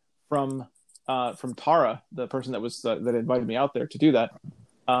message from Tara, the person that invited me out there to do that,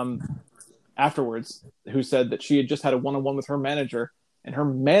 afterwards, who said that she had just had a one-on-one with her manager, and her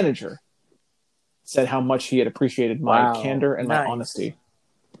manager said how much he had appreciated my candor and my honesty.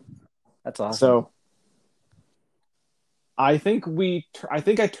 That's awesome. So I think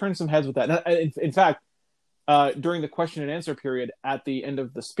I turned some heads with that. In fact, during the question and answer period at the end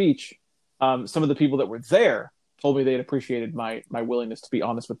of the speech, some of the people that were there told me they'd appreciated my willingness to be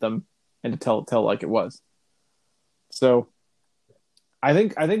honest with them and to tell like it was. So I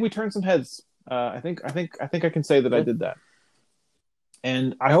think we turned some heads. I think I can say that I did that.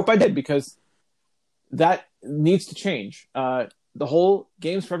 And I hope I did, because that needs to change. The whole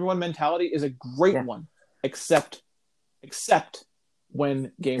games for everyone mentality is a great one, except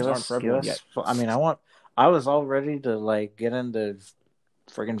when games aren't for everyone yet. I mean, I was all ready to like get into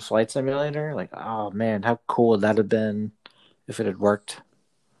friggin' Flight Simulator. Like, oh man, how cool would that have been if it had worked?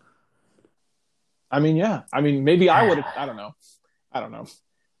 I mean, yeah. I mean, maybe I would have. I don't know. I don't know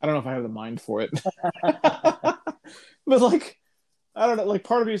if I have the mind for it. But like, I don't know. Like,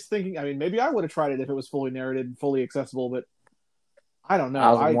 part of me is thinking. I mean, maybe I would have tried it if it was fully narrated, and fully accessible. But I don't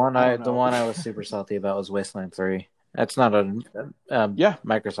know. The one I was super salty about was Wasteland 3. That's not a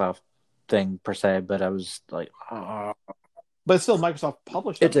Microsoft thing per se, but I was like, oh. But it's still Microsoft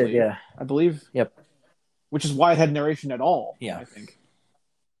published. It did, yeah, I believe. Yep. Which is why it had narration at all. Yeah, I think.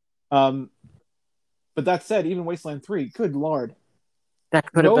 But that said, even Wasteland 3, good lord,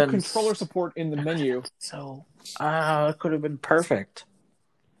 that could have been controller support in the menu. So, it could have been perfect.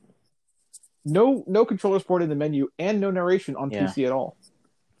 No controller support in the menu, and no narration on PC at all.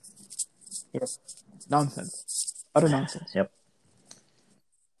 Yep. Nonsense. Utter nonsense. Yep.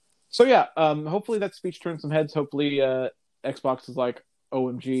 So yeah, hopefully that speech turns some heads. Hopefully Xbox is like,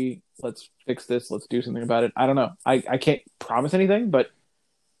 OMG, let's fix this. Let's do something about it. I don't know. I can't promise anything, but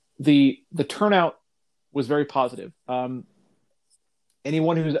the turnout was very positive.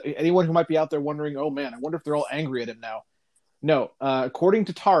 Anyone who might be out there wondering, oh man, I wonder if they're all angry at him now. No, according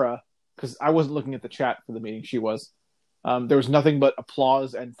to Tara, because I wasn't looking at the chat for the meeting, she was. There was nothing but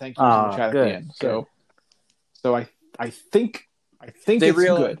applause and thank yous in the chat at the end. So I think it's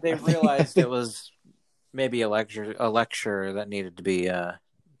good. They realized it was maybe a lecture that needed to be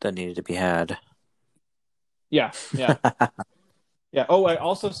had. Yeah. Yeah. Oh, I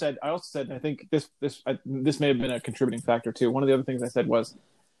also said. I think this may have been a contributing factor too. One of the other things I said was,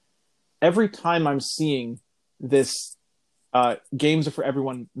 every time I'm seeing this games are for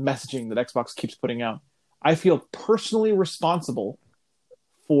everyone messaging that Xbox keeps putting out, I feel personally responsible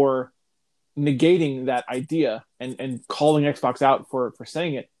for negating that idea and calling Xbox out for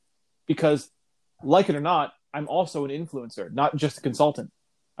saying it, because, like it or not, I'm also an influencer, not just a consultant.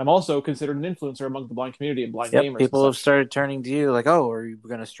 I'm also considered an influencer among the blind community and blind gamers. People have started turning to you like, oh, are you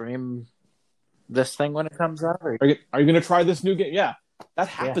going to stream this thing when it comes out? Are you going to try this new game? Yeah, that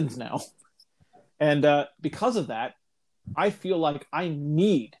happens now. And because of that, I feel like I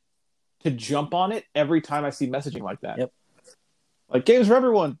need to jump on it every time I see messaging like that. Yep. Like, games for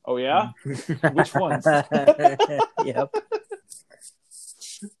everyone. Oh, yeah? Which ones? Yep.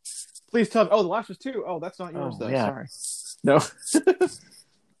 Please tell me. Oh, The Last of Us 2. Oh, that's not yours, though. Yeah. Sorry.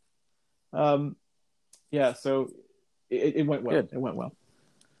 No. Yeah, so it went well. Good. It went well.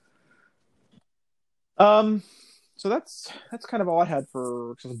 So that's kind of all I had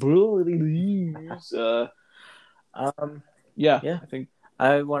for accessibility news. Yeah. I think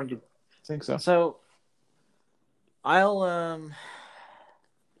I wanted to think so. So I'll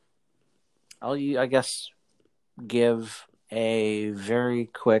I guess give a very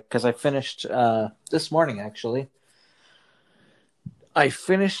quick, because I finished this morning actually. I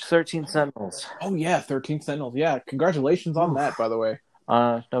finished 13 Sentinels. Oh yeah, 13 Sentinels. Yeah, congratulations on that, by the way.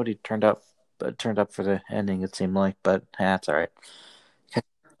 Nobody turned up for the ending, it seemed like, but that's all right.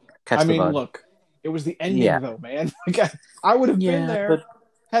 I mean, look, it was the ending though, man. I would have been there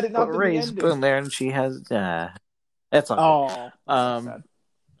had it not been Ray's the ending. Been there, and she has. That's all.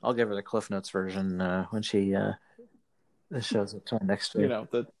 I'll give her the Cliff Notes version when she shows up to my next week. You know,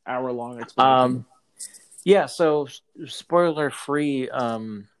 the hour-long explanation. Yeah, so spoiler-free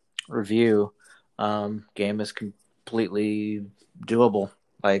review. Game is completely doable.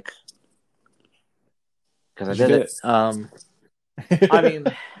 Like, because I did it. I mean,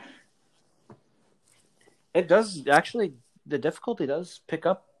 it does actually. The difficulty does pick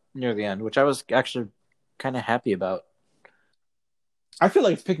up near the end, which I was actually kind of happy about. I feel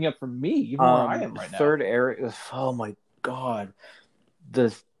like it's picking up for me, even where I am right now. Third area. Oh my god,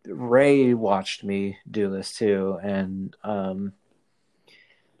 Ray watched me do this too, and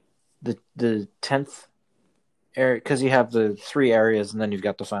the 10th area, because you have the 3 areas and then you've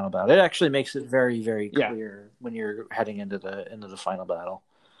got the final battle. It actually makes it very, very clear when you're heading into the final battle,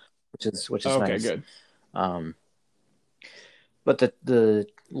 which is okay, nice. Good. But the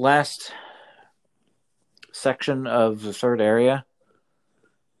last section of the third area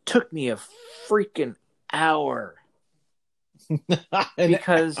took me a freaking hour.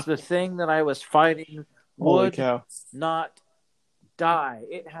 Because the thing that I was fighting would not die.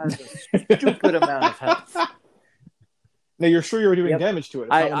 It has a stupid amount of health. Now, you're sure you were doing damage to it?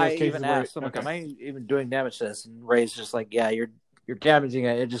 I even asked him, am I even doing damage to this? And Ray's just like, yeah, you're damaging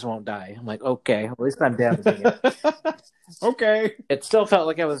it. It just won't die. I'm like, okay, at least I'm damaging it. Okay. It still felt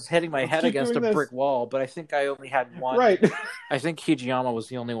like I was hitting my head against a brick wall, but I think I only had one. Right. I think Hijiyama was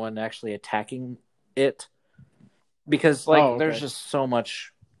the only one actually attacking it. because there's just so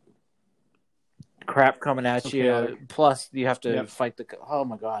much crap coming at you. Chaotic. Plus, you have to fight the. Oh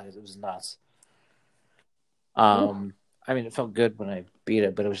my god, it was nuts. I mean, it felt good when I beat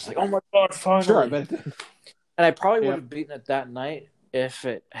it, but it was just like, oh my god, finally! Sure, I bet it did. And I probably would have beaten it that night if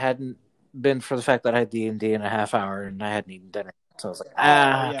it hadn't been for the fact that I had D&D in a half hour and I hadn't eaten dinner. So I was like,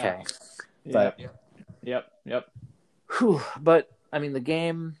 okay. But yep. Whew. But I mean, the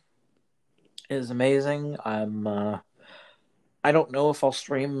game is amazing. I don't know if I'll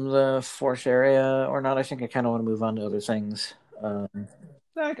stream the Force area or not. I think I kind of want to move on to other things. I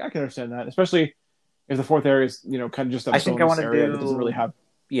can understand that, especially if the fourth area is, kind of just a bonus area that doesn't really have.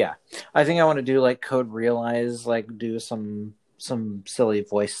 Yeah, I think I want to do like Code Realize, like do some silly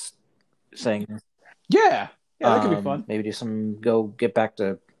voice thing. Yeah, that could be fun. Maybe go get back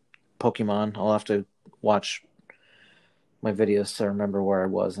to Pokemon. I'll have to watch my videos to remember where I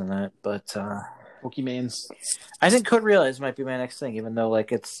was in that. But Pokemans. I think Code Realize might be my next thing, even though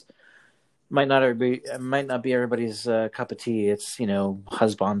like it might not be everybody's cup of tea. It's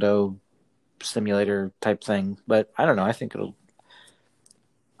husbando simulator type thing, but I don't know. I think it'll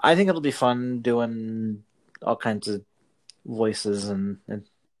be fun doing all kinds of voices and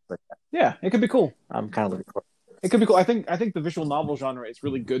like that. Yeah, it could be cool. I'm kind of looking forward. It could be cool. I think the visual novel genre is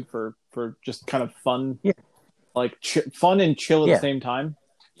really good for just kind of fun, like fun and chill at the same time.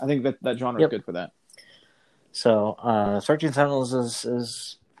 I think that genre is good for that. So, 13 Sentinels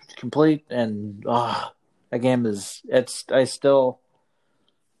is complete, and that game is. I still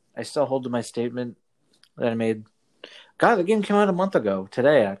hold to my statement that I made. God, the game came out a month ago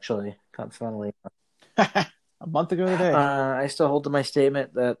today. Actually, finally, a month ago today. I still hold to my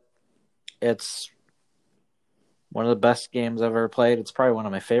statement that it's one of the best games I've ever played. It's probably one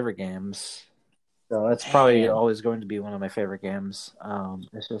of my favorite games. So it's probably always going to be one of my favorite games.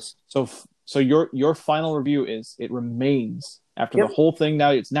 It's just so your final review is it remains after the whole thing.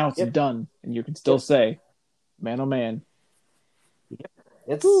 Now it's done, and you can still say, man, oh man,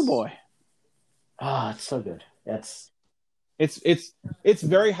 oh boy, it's so good. It's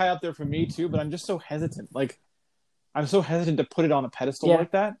very high up there for me too, but I'm just so hesitant. Like I'm so hesitant to put it on a pedestal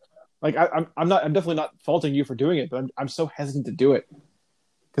like that. Like I'm definitely not faulting you for doing it, but I'm so hesitant to do it.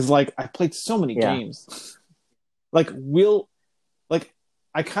 Because, like, I played so many games. I kind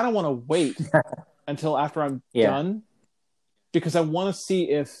of want to wait until after I'm done. Because I want to see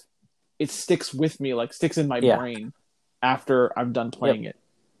if it sticks with me, like, sticks in my brain after I'm done playing it.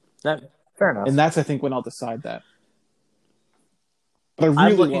 Fair enough. And that's, I think, when I'll decide that. But I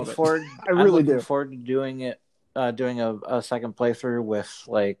really love it. I really looking forward to doing it, doing a second playthrough with,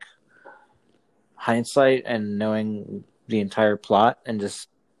 like, hindsight and knowing the entire plot and just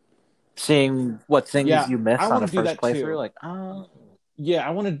seeing what things you missed on the first playthrough, like, yeah,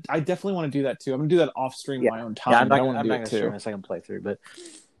 I definitely want to do that too. I'm gonna do that off stream my own time. Yeah, I'm not gonna stream a second playthrough, but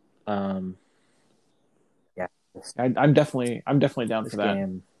I'm definitely down for that.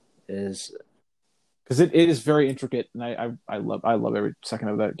 Game is because it is very intricate, and I love every second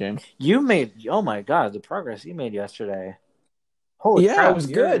of that game. You made the progress you made yesterday. Holy crap, it was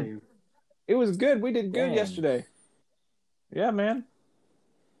good. It was good. We did good yesterday. Yeah, man.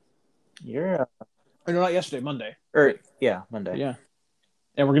 You're no, not yesterday, Monday. Monday. Yeah.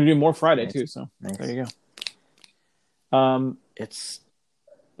 And we're gonna do more Friday too, so there you go. What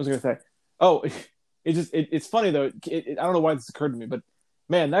was I gonna say? Oh, it's funny though. I don't know why this occurred to me, but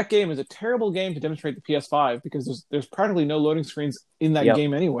man, that game is a terrible game to demonstrate the PS5 because there's practically no loading screens in that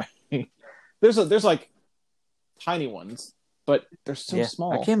game anyway. there's like tiny ones, but they're so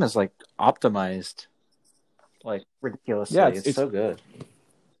small. That game is like optimized like ridiculously. Yeah, it's so good.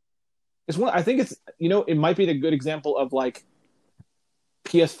 It's one. I think it's it might be a good example of like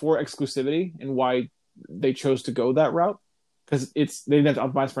PS4 exclusivity and why they chose to go that route because they didn't have to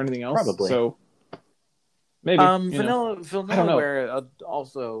optimize for anything else. Probably. So maybe Vanillaware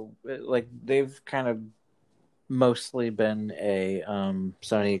also like they've kind of mostly been a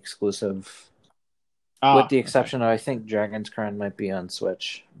Sony exclusive, with the exception of I think Dragon's Crown might be on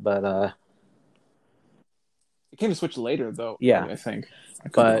Switch, but it came to Switch later though. Yeah, I think.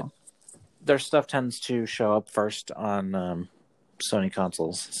 But their stuff tends to show up first on Sony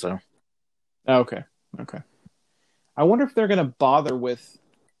consoles. So, okay. I wonder if they're going to bother with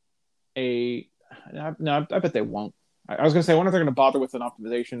I bet they won't. I was going to say, I wonder if they're going to bother with an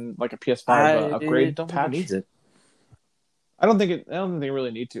optimization like a PS5 upgrade patch. Needs it. I don't think they really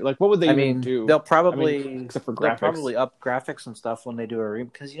need to. Like, what would they even do? They'll probably except for graphics. They'll probably up graphics and stuff when they do a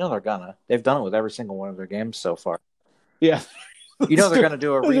remake because they're gonna. They've done it with every single one of their games so far. Yeah. They're going to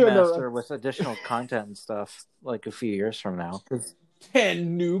do a remaster with additional content and stuff like a few years from now.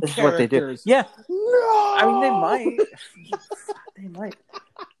 10 new This characters. Is what they do. Yeah. No! I mean, they might. They might.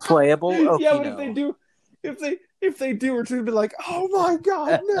 Playable? Okay, yeah, but if they do, if they do, we're going to be like, oh my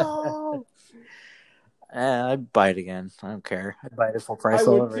god, no! I'd buy it again. I don't care. I'd buy it at full price I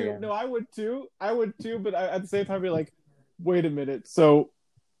all would over too. again. No, I would too. But at the same time, be like, wait a minute. So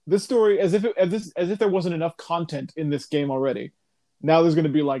this story, as if there wasn't enough content in this game already. Now there's going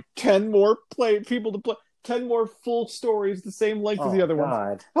to be like 10 more people to play, 10 more full stories, the same length as the other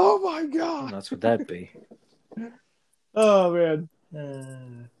ones. Oh my god! That's what that'd be. Oh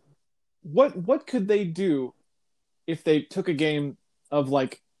man. What could they do if they took a game of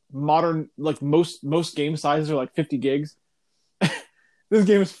like modern, like most game sizes are like 50 gigs. This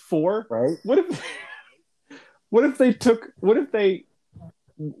game is 4. Right. What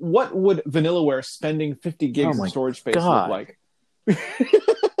would Vanillaware spending 50 gigs of storage space look like?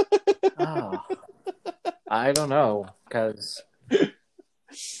 Oh. I don't know, because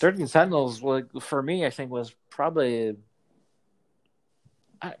 13 Sentinels, for me, I think was probably.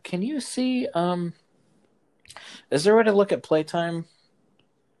 Can you see? Is there a way to look at playtime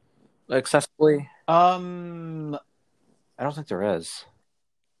accessibly? I don't think there is.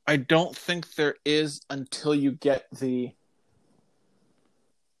 I don't think there is until you get the.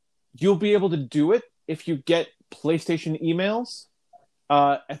 You'll be able to do it if you get PlayStation emails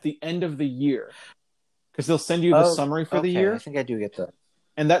at the end of the year, because they'll send you the summary for the year. I think I do get that,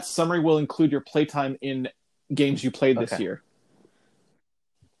 and that summary will include your playtime in games you played this year.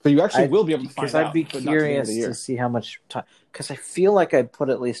 So you actually will be able to find out. Because I'd be curious to see how much time. Because I feel like I'd put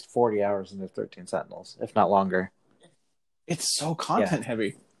at least 40 hours into 13 Sentinels, if not longer. It's so content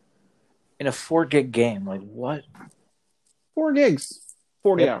heavy. In a 4 gig game, like what? 4 gigs,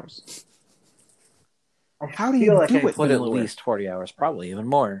 40 hours. How do you do it? Put at least 40 hours, probably even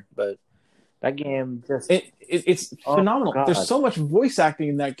more. But that game just it's phenomenal. God. There's so much voice acting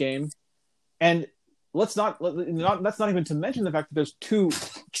in that game, and that's not even to mention the fact that there's 2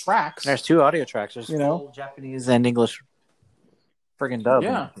 tracks. There's 2 audio tracks. There's full Japanese and English friggin' dub.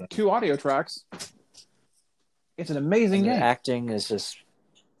 Yeah, 2 audio tracks. It's an amazing game. The acting is just.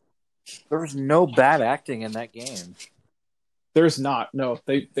 There was no bad acting in that game. There's not. No,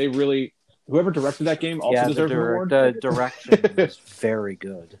 they really. Whoever directed that game also deserves an award. The direction is very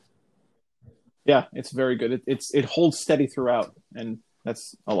good. Yeah, it's very good. It holds steady throughout, and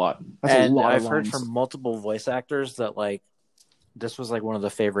that's a lot. That's and a lot I've heard from multiple voice actors that this was one of their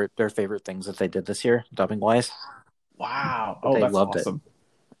favorite things that they did this year, dubbing wise. Wow! They that's loved awesome.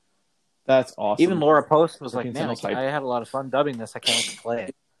 That's awesome. Even Laura Post was like, "Man, I had a lot of fun dubbing this. I can't wait to play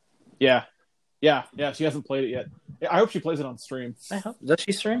it." Yeah. She hasn't played it yet. I hope she plays it on stream. I hope. Does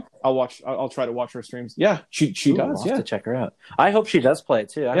she stream? I'll try to watch her streams. Yeah, she does. I'll have to check her out. I hope she does play it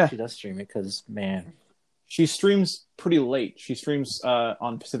too. I hope she does stream it because man, she streams pretty late. She streams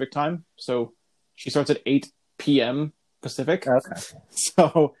on Pacific time, so she starts at 8 p.m. Pacific. Okay.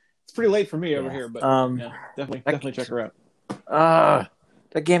 So it's pretty late for me over here, but definitely check her out.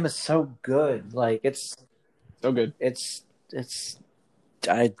 That game is so good. It's so good.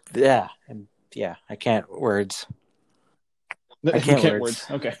 I can't words. I can't words.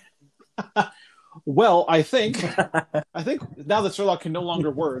 Okay. Well, I think now that Sherlock can no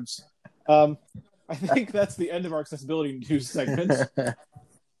longer words, I think that's the end of our accessibility news segment.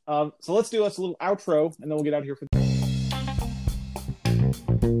 So let's do us a little outro, and then we'll get out of here for.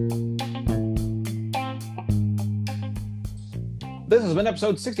 This has been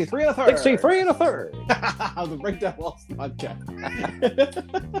episode 63 and a third. 63 and a third. The Breakdown Walls podcast.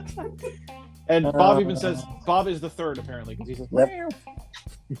 And Bob even says Bob is the third, apparently, because he says, yep.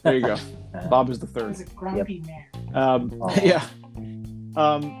 There you go. Bob is the third. He's a grumpy man. Yeah.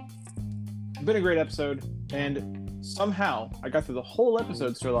 Been a great episode, and somehow I got through the whole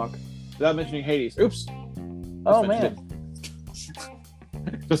episode, Sherlock, without mentioning Hades. Oops.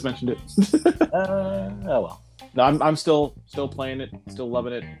 Just mentioned it. Oh well. No, I'm still playing it, still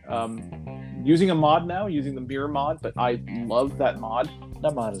loving it. Using a mod now, using the mirror mod, but I love that mod.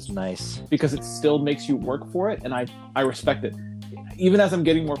 That mod is nice because it still makes you work for it, and I respect it. Even as I'm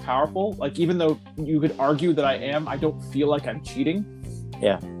getting more powerful, even though you could argue that I don't feel like I'm cheating.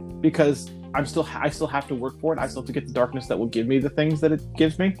 Yeah. Because I still have to work for it. I still have to get the darkness that will give me the things that it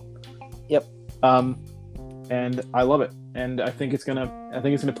gives me. Yep. And I love it, and I think it's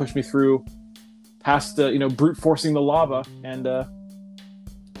gonna push me through past brute forcing the lava, and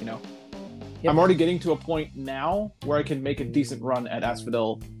I'm already getting to a point now where I can make a decent run at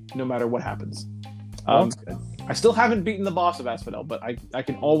Asphodel no matter what happens. I still haven't beaten the boss of Asphodel, but I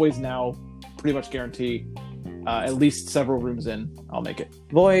can always now pretty much guarantee at least several rooms in I'll make it.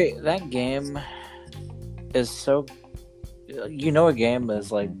 Boy, that game is you know, a game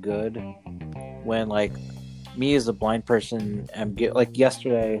is like good when like me as a blind person, like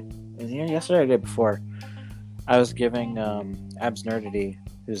yesterday or the day before, I was giving Abs Nerdity,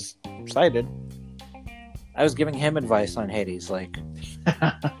 who's sighted, I was giving him advice on Hades, like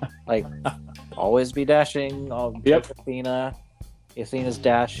always be dashing. Yep. Athena. Athena's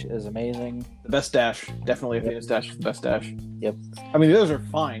dash is amazing. The best dash. Definitely Athena's dash is the best dash. Yep. I mean, the others are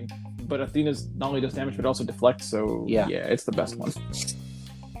fine, but Athena's not only does damage, but also deflects, so yeah, it's the best one.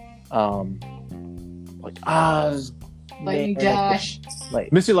 Lightning Dash.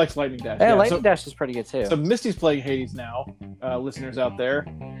 Misty likes Lightning Dash. Yeah, Lightning Dash is pretty good too. So Misty's playing Hades now, listeners out there.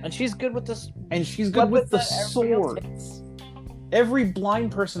 And she's good with this. And she's good with the sword. Every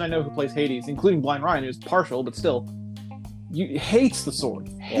blind person I know who plays Hades, including Blind Ryan, who's partial, but still, hates the sword.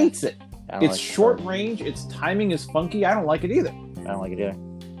 Hates it. It's short range. Its timing is funky. I don't like it either. I don't like it either.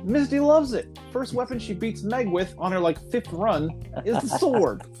 Misty loves it. First weapon she beats Meg with on her fifth run is the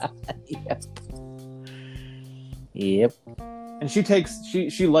sword. Yep. And she likes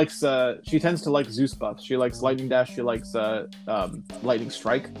she tends to like Zeus buffs. She likes Lightning Dash. She likes Lightning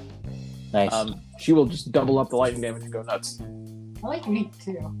Strike. Nice. She will just double up the lightning damage and go nuts. I like Weak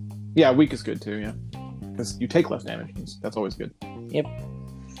too. Yeah, Weak is good too. Yeah, because you take less damage. That's always good. Yep.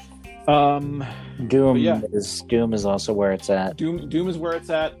 Doom is also where it's at. Doom is where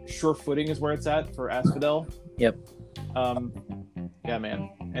it's at. Sure Footing is where it's at for Asphodel. Yep. Yeah, man.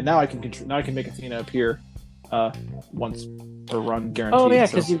 And now I can make Athena appear once per run guaranteed. Oh yeah,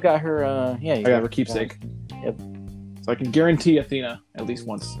 because you've got her. I got her keepsake. Yep. So I can guarantee Athena at least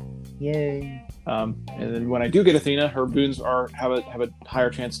once. Yay. And then when I do get Athena, her boons have a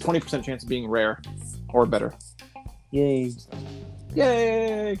higher chance, 20% chance of being rare or better. Yay.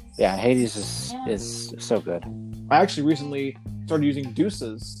 Yay! Yeah, Hades is so good. I actually recently started using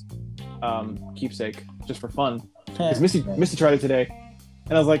Deuce's keepsake just for fun. Because Misty tried it today,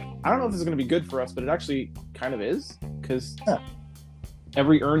 and I was like, I don't know if this is going to be good for us, but it actually kind of is, because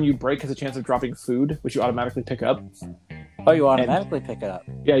every urn you break has a chance of dropping food, which you automatically pick up. Oh, you automatically pick it up?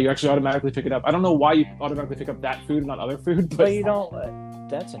 Yeah, you actually automatically pick it up. I don't know why you automatically pick up that food and not other food, but you don't.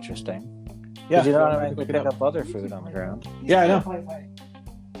 That's interesting. Yeah, you don't automatically pick up other food on the ground. Yeah, I know.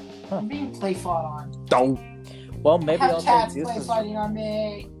 I'm being play fought on. Don't. Well, maybe I'll take Deuce's. Play fighting on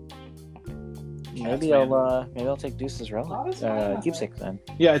me. Maybe I'll take Deuce's keepsake then.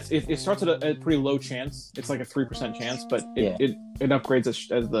 Yeah, it starts at a pretty low chance. It's like a 3% chance, but it upgrades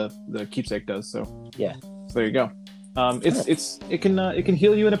as the keepsake does. So yeah. So there you go. It can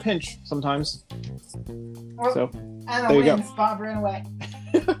heal you in a pinch sometimes. Oh, so and there you go. Bob ran away.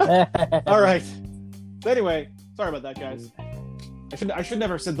 All right. So anyway, sorry about that, guys. I should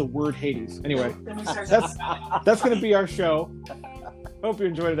never have said the word Hades. Anyway, that's going to be our show. Hope you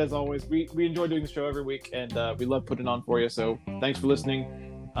enjoyed it as always. We enjoy doing the show every week, and we love putting it on for you. So thanks for listening.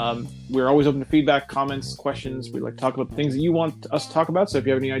 We're always open to feedback, comments, questions. We like to talk about the things that you want us to talk about. So if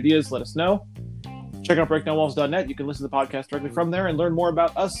you have any ideas, let us know. Check out breakdownwalls.net. You can listen to the podcast directly from there and learn more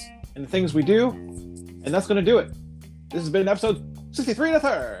about us and the things we do. And that's going to do it. This has been episode 63 and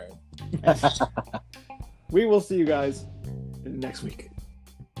a third. We will see you guys next week.